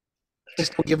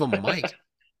 Just don't give him a mic.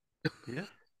 Yeah.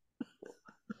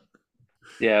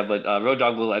 Yeah, but Road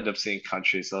Dogg will end up singing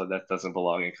country, so that doesn't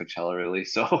belong in Coachella really.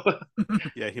 So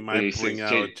Yeah, he when he might bring sings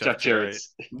out Jeff Jeff Jarrett.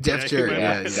 Jarrett's, Jeff Yeah, he Jarrett, might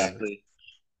yeah, yeah, bring. yeah. exactly.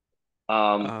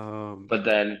 Um, Um. but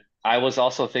then I was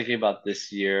also thinking about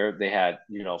this year. They had,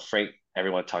 you know, Frank.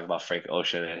 Everyone talking about Frank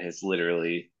Ocean and his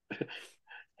literally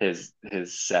his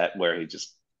set where he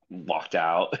just walked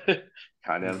out,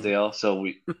 kind of Mhm. deal. So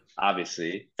we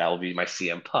obviously that will be my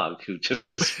CM Punk who just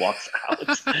walks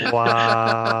out.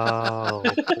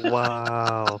 Wow.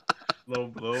 Wow. Low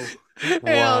blow.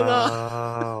 Hell no.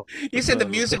 Wow. You said the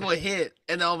The music will hit,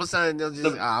 and all of a sudden they'll just,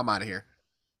 The- I'm out of here.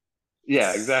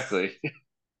 yeah, exactly.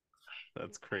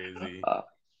 That's crazy. Uh,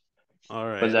 All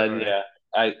But right, all then right.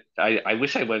 yeah, I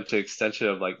wish I went to extension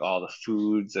of like all the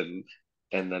foods and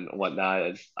then whatnot.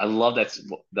 And I love that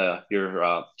the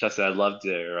your Justin. I loved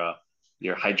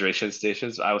your hydration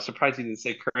stations. I was surprised you didn't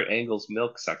say Kurt Angle's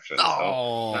milk section. So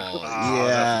Oh, Oh,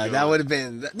 that's a yeah. good That one. would have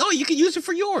been. No, you can use it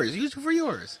for yours. Use it for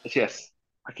yours. yes,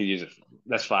 I could use it.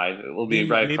 That's fine. It will be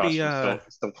Maybe, right across maybe, from uh,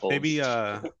 Stone Cold's. maybe,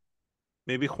 uh,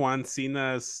 maybe Juan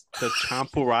Cena's the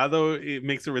Champurrado it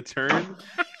makes a return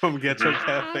from Getcho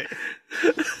Cafe.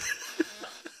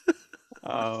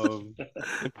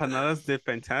 Empanadas de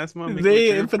Fantasma, make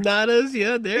They return. empanadas,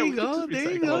 yeah. There Yeah, you we could go. just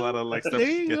There you recycle a lot go. of like stuff. There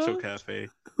you Get your go. cafe.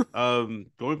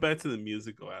 Going back to the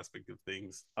musical aspect of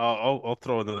things, I'll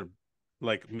throw another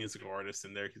like musical artist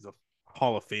in there. He's a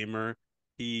Hall of Famer.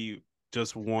 He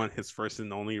just won his first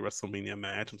and only WrestleMania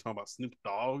match. I'm talking about Snoop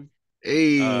Dogg. Um,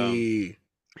 Hey.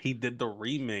 he did the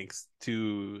remix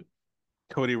to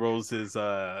Cody Rhodes'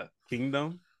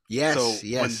 Kingdom. Yes, So when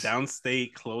yes.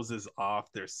 Downstate closes off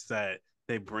their set,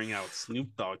 they bring out Snoop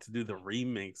Dogg to do the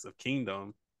remix of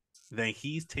Kingdom. Then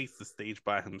he takes the stage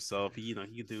by himself. He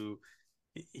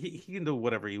can do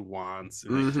whatever he wants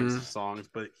in like terms Mm-hmm. of songs,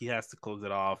 but he has to close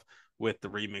it off with the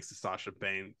remix of Sasha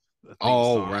Banks, the theme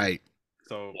Oh, song. right.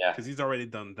 So Yeah. because he's already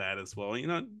done that as well,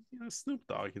 Snoop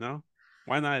Dogg,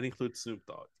 why not include Snoop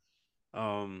Dogg?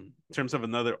 In terms of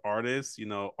another artist,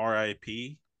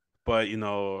 R.I.P. But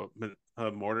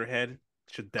Motorhead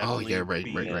should Oh, yeah, definitely right, right,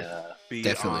 be right. Yeah. be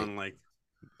Definitely. on like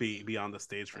be on the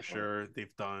stage for sure.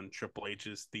 They've done Triple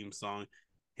H's theme song,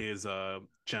 his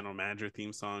general manager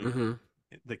theme song, Mm-hmm.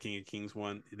 the King of Kings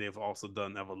one. They've also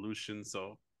done Evolution,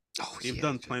 so Oh, they've yeah,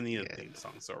 done plenty of yeah. theme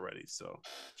songs already. So All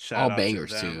shout out to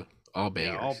bangers too. them. All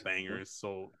Yeah, all bangers. bangers.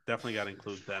 So definitely got to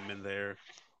include them in there.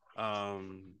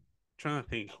 Trying to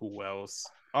think who else.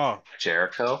 Oh,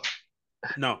 Jericho.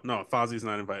 no, Fozzie's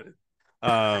not invited.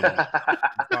 Um,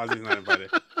 Fozzie's not invited.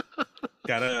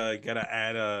 Gotta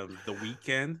add the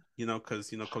weekend, because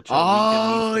Coachella weekend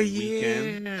means Oh the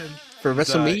weekend. yeah. For He's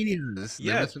WrestleManias. The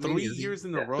yeah, three WrestleManias. years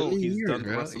in a Yeah. row 3 he's years, done the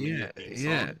bro. WrestleMania Yeah. theme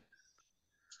Yeah. song.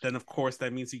 Then of course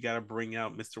that means you gotta bring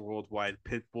out Mr. Worldwide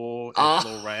Pitbull and Oh,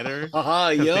 Flow Rider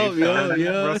because yup, they've yup, done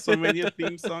yup. WrestleMania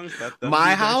theme songs. That'll My be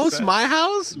their house, set. my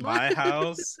house. My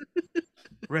house,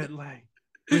 red light,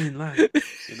 green light,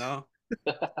 you know?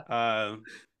 Uh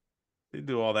they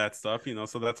do all that stuff,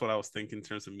 so that's what I was thinking in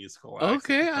terms of musical acts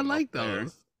that Okay, could I come up like there.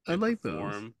 those. I They like those.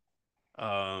 perform.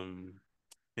 Um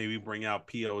Maybe bring out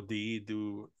POD,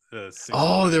 do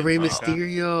Oh, the 619 Rey Mecca.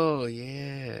 Mysterio.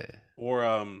 Yeah. Or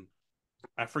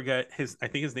I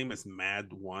think his name is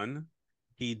Mad One.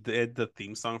 He did the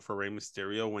theme song for Rey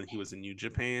Mysterio when he was in New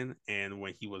Japan and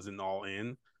when he was in All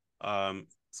In.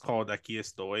 It's called Aquí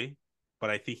Estoy, but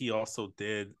I think he also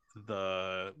did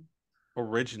the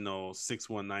original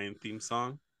 619 theme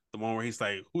song, the one where he's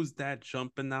like, "Who's that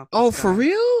jumping out the Oh, for sky?"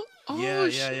 real? Yeah, Oh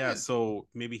yeah, yeah. shit. So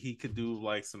maybe he could do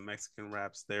like some Mexican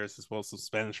raps there as well, some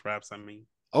Spanish raps. I mean,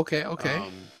 Okay,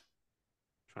 okay.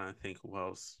 trying to think who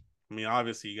else. I mean,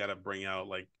 obviously you got to bring out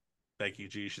like Becky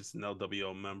G. She's an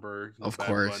LWO member. Of Bad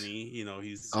course. Bunny.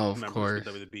 He's Of members with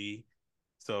course. WWE.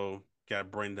 So got to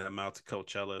bring them out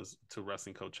to to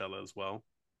wrestling Coachella as well.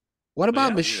 What So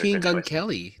about yeah, These are Machine good Gun choices.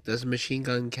 Kelly? Does Machine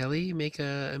Gun Kelly make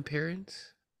a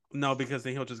appearance? no, because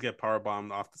then he'll just get power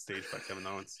bombed off the stage by Kevin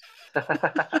Owens.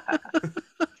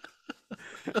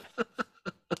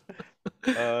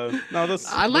 No, I those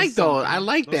like some those. I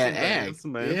like those that some bang, act. those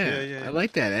some bands. Yeah, Yeah, yeah, I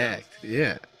like that yeah. act.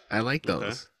 Yeah, I like Okay,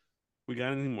 those. we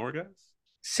got any more guys?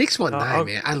 619, I'll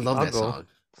man. I love I'll that go song.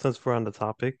 since we're on the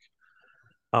topic.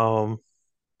 Um,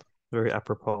 very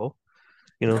apropos.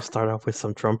 Start off with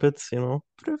some trumpets. Man,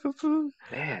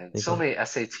 You so go, many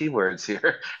SAT words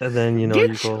here. and then you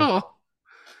Get go. your.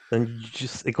 Then you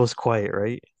just it goes quiet,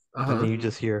 right? And then Uh-huh. you Mhm.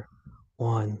 just hear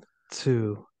 1,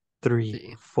 2,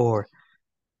 3, 4,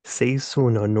 6,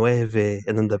 1, 9,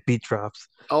 and then the beat drops.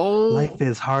 Life Oh,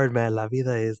 is hard, man. La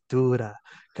vida es dura.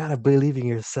 Gotta believe in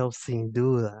yourself sin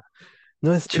duda.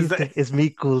 No es Is that chiste, es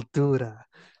mi cultura.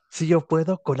 Si yo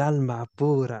puedo con alma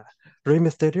pura. Rey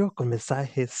Misterio con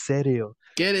mensaje serio.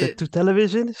 get De it. tu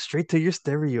television straight to your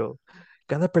stereo.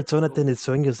 Cada persona tiene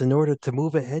sueños. In order to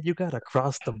move ahead, you gotta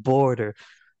cross the border.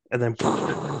 And then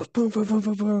boom, boom, boom,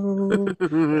 boom, boom.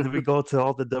 And then we go to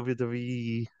all the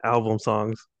WWE album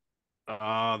songs. the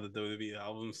WWE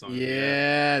album songs? Yeah.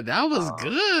 Yeah, that was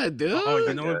good, Oh, dude. you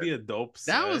So know, it'd good. be a dope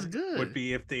That set was would good.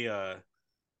 be if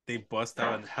they bust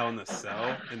out in Hell in a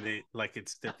Cell and they like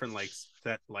it's different like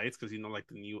set lights because like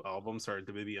the new albums are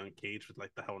WWE Uncaged with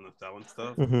like the Hell in a Cell and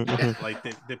stuff. Hmm, Yeah. hmm. Like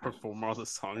they perform all the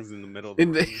songs in the middle of the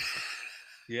In the- ring.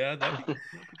 Yeah, that'd be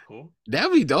cool.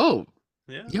 That'd be dope.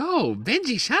 Yeah. Yo,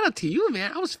 Benji, shout out to you,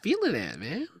 man. I was feeling that,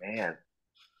 man. Man.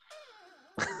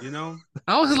 You know,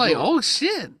 I was like, yo, oh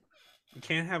shit. you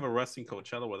can't have a wrestling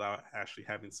Coachella without actually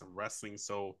having some wrestling.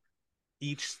 So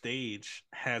each stage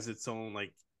has its own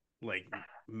like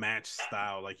match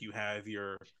style. Like you have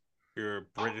your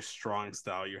British strong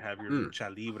style, you have your Mm. lucha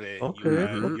libre, you Okay, have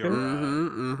Mm-hmm, okay.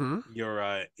 mm-hmm.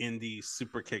 your indie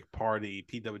super kick party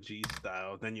PWG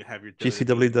style. Then you have your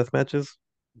GCW WWE, death matches.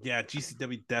 yeah,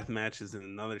 GCW death matches in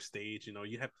another stage.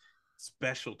 You have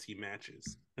specialty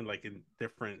matches and like in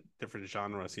different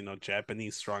genres.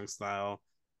 Japanese strong style,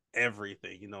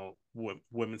 everything.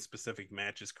 Women specific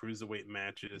matches, cruiserweight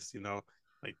matches.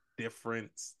 Like different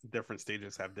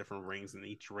stages have different rings, and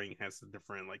each ring has a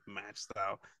different like match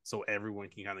style, so everyone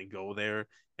can kind of go there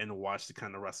and watch the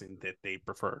kind of wrestling that they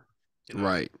prefer.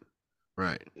 Right.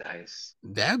 Nice.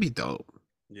 That'd be dope.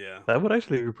 Yeah. That would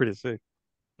actually be pretty sick.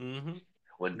 Mm-hmm.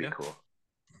 Would be Yeah. cool.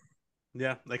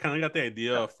 Yeah, they kind of got the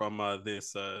idea from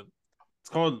this. It's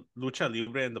called Lucha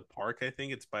Libre in the Park. I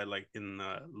think it's by like in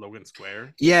Logan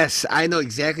Square. Yes, I know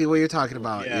exactly what you're talking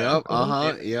about. Yeah. Yep.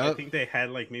 I I think they had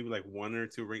like maybe like one or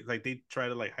two rings. Like they try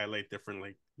to like highlight different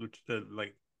like lucha,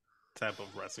 like type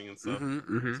of wrestling and stuff.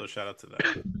 So shout out to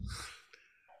that.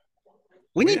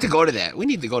 We need to go to that. We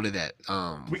need to go to that.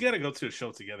 We gotta go to a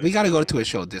show together. We gotta go to a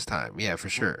show this time. Yeah, for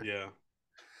sure. Yeah.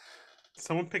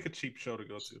 Someone pick a cheap show to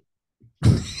go to.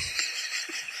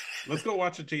 Let's go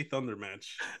watch a Jay Thunder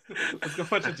match. Let's go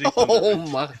watch a Jay Thunder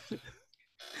match. My.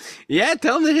 Yeah,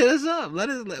 tell them to hit us up.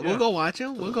 We'll go watch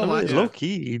him. We'll go watch him. Low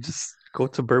key, you just go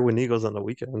to Berwyn Eagles on the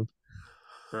weekend.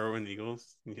 Berwyn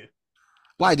Eagles? Yeah.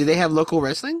 Why? Do they have local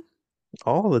wrestling?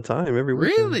 All the time, every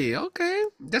weekend. Really? Okay.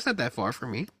 That's not that far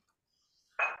from me.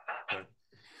 Okay.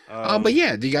 But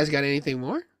yeah, do you guys got anything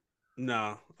more?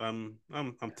 No, I'm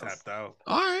tapped out.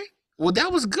 All right. Well,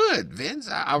 that was good, Vince.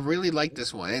 I really like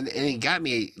this one, and it got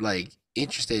me like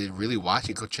interested in really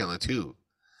watching Coachella too.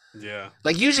 Yeah.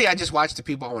 Like usually, I just watch the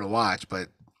people I want to watch, but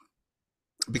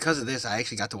because of this, I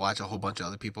actually got to watch a whole bunch of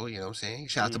other people. You know what I'm saying?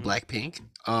 Shout out to Blackpink.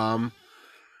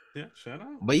 Yeah, shout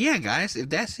out. But yeah, guys, if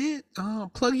that's it,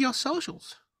 plug your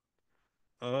socials.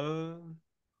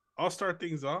 I'll start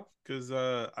things off because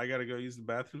I gotta go use the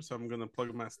bathroom, so I'm gonna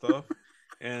plug my stuff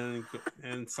and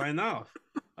sign off.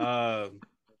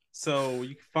 So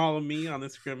you can follow me on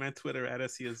Instagram and Twitter at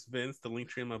SESVince. The link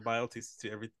tree in my bio takes you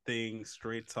to everything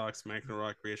Straight Talk, Smack and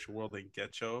Rock, Creation World, and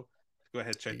Get Show. Go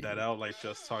ahead, check that out. Like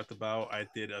just talked about, I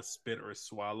did a spit or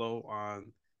swallow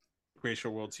on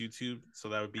Creation World's YouTube. So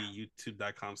that would be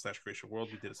youtube.com/Creation World.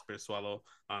 We did a spit or swallow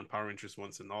on Power Rangers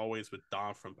Once and Always with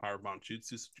Dom from Powerbound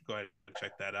Jutsu. So go ahead and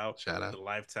check that out. Shout out. The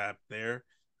live tab there.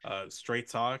 Straight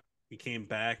Talk. We came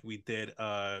back. We did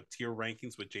tier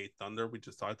rankings with Jay Thunder. We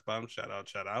just talked about him. Shout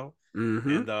out.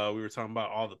 Mm-hmm. And we were talking about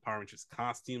all the Power Rangers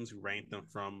costumes. We ranked them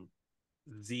from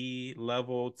Z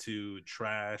level to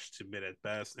trash to mid at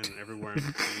best, and everywhere in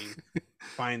between.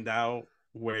 Find out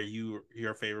where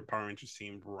your favorite Power Rangers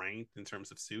team ranked in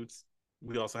terms of suits.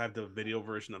 We also have the video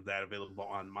version of that available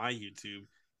on my YouTube,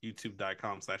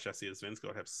 youtube.com/SESVince. Go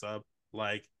ahead, sub,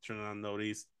 like, turn on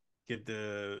notice, get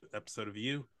the episode of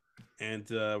you. And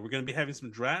we're going to be having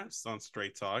some drafts on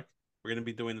Straight Talk. We're going to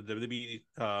be doing the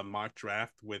WWE mock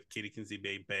draft with Katie Kinsey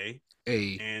Bay.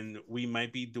 Hey. And we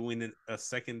might be doing a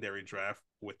secondary draft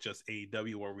with just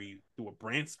AEW, where we do a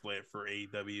brand split for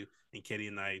AEW, and Katie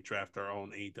and I draft our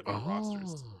own AEW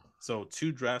rosters. So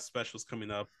 2 draft specials coming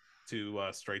up to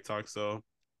Straight Talk. So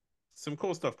some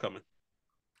cool stuff coming.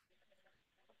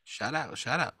 Shout out.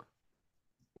 Shout out.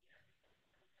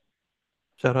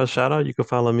 You can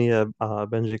follow me at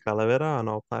Benji Calavera on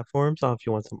all platforms if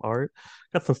you want some art.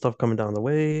 Got some stuff coming down the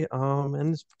way.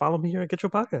 And just follow me here at Get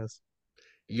Your Podcast.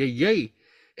 Yay.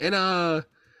 And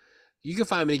you can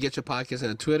find me at Get Your Podcast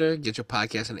on Twitter, Get Your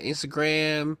Podcast on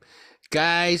Instagram.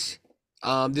 Guys,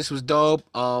 this was dope.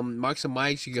 Marks and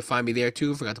Mikes, you can find me there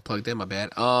too. Forgot to plug them, my bad.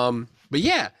 But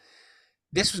yeah,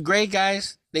 this was great,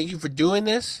 guys. Thank you for doing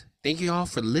this. Thank you all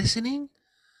for listening.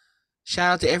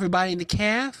 Shout out to everybody in the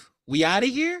calf. We out of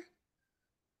here?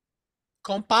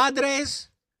 Compadres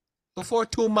before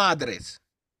two madres.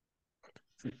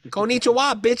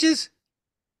 Konnichiwa, bitches.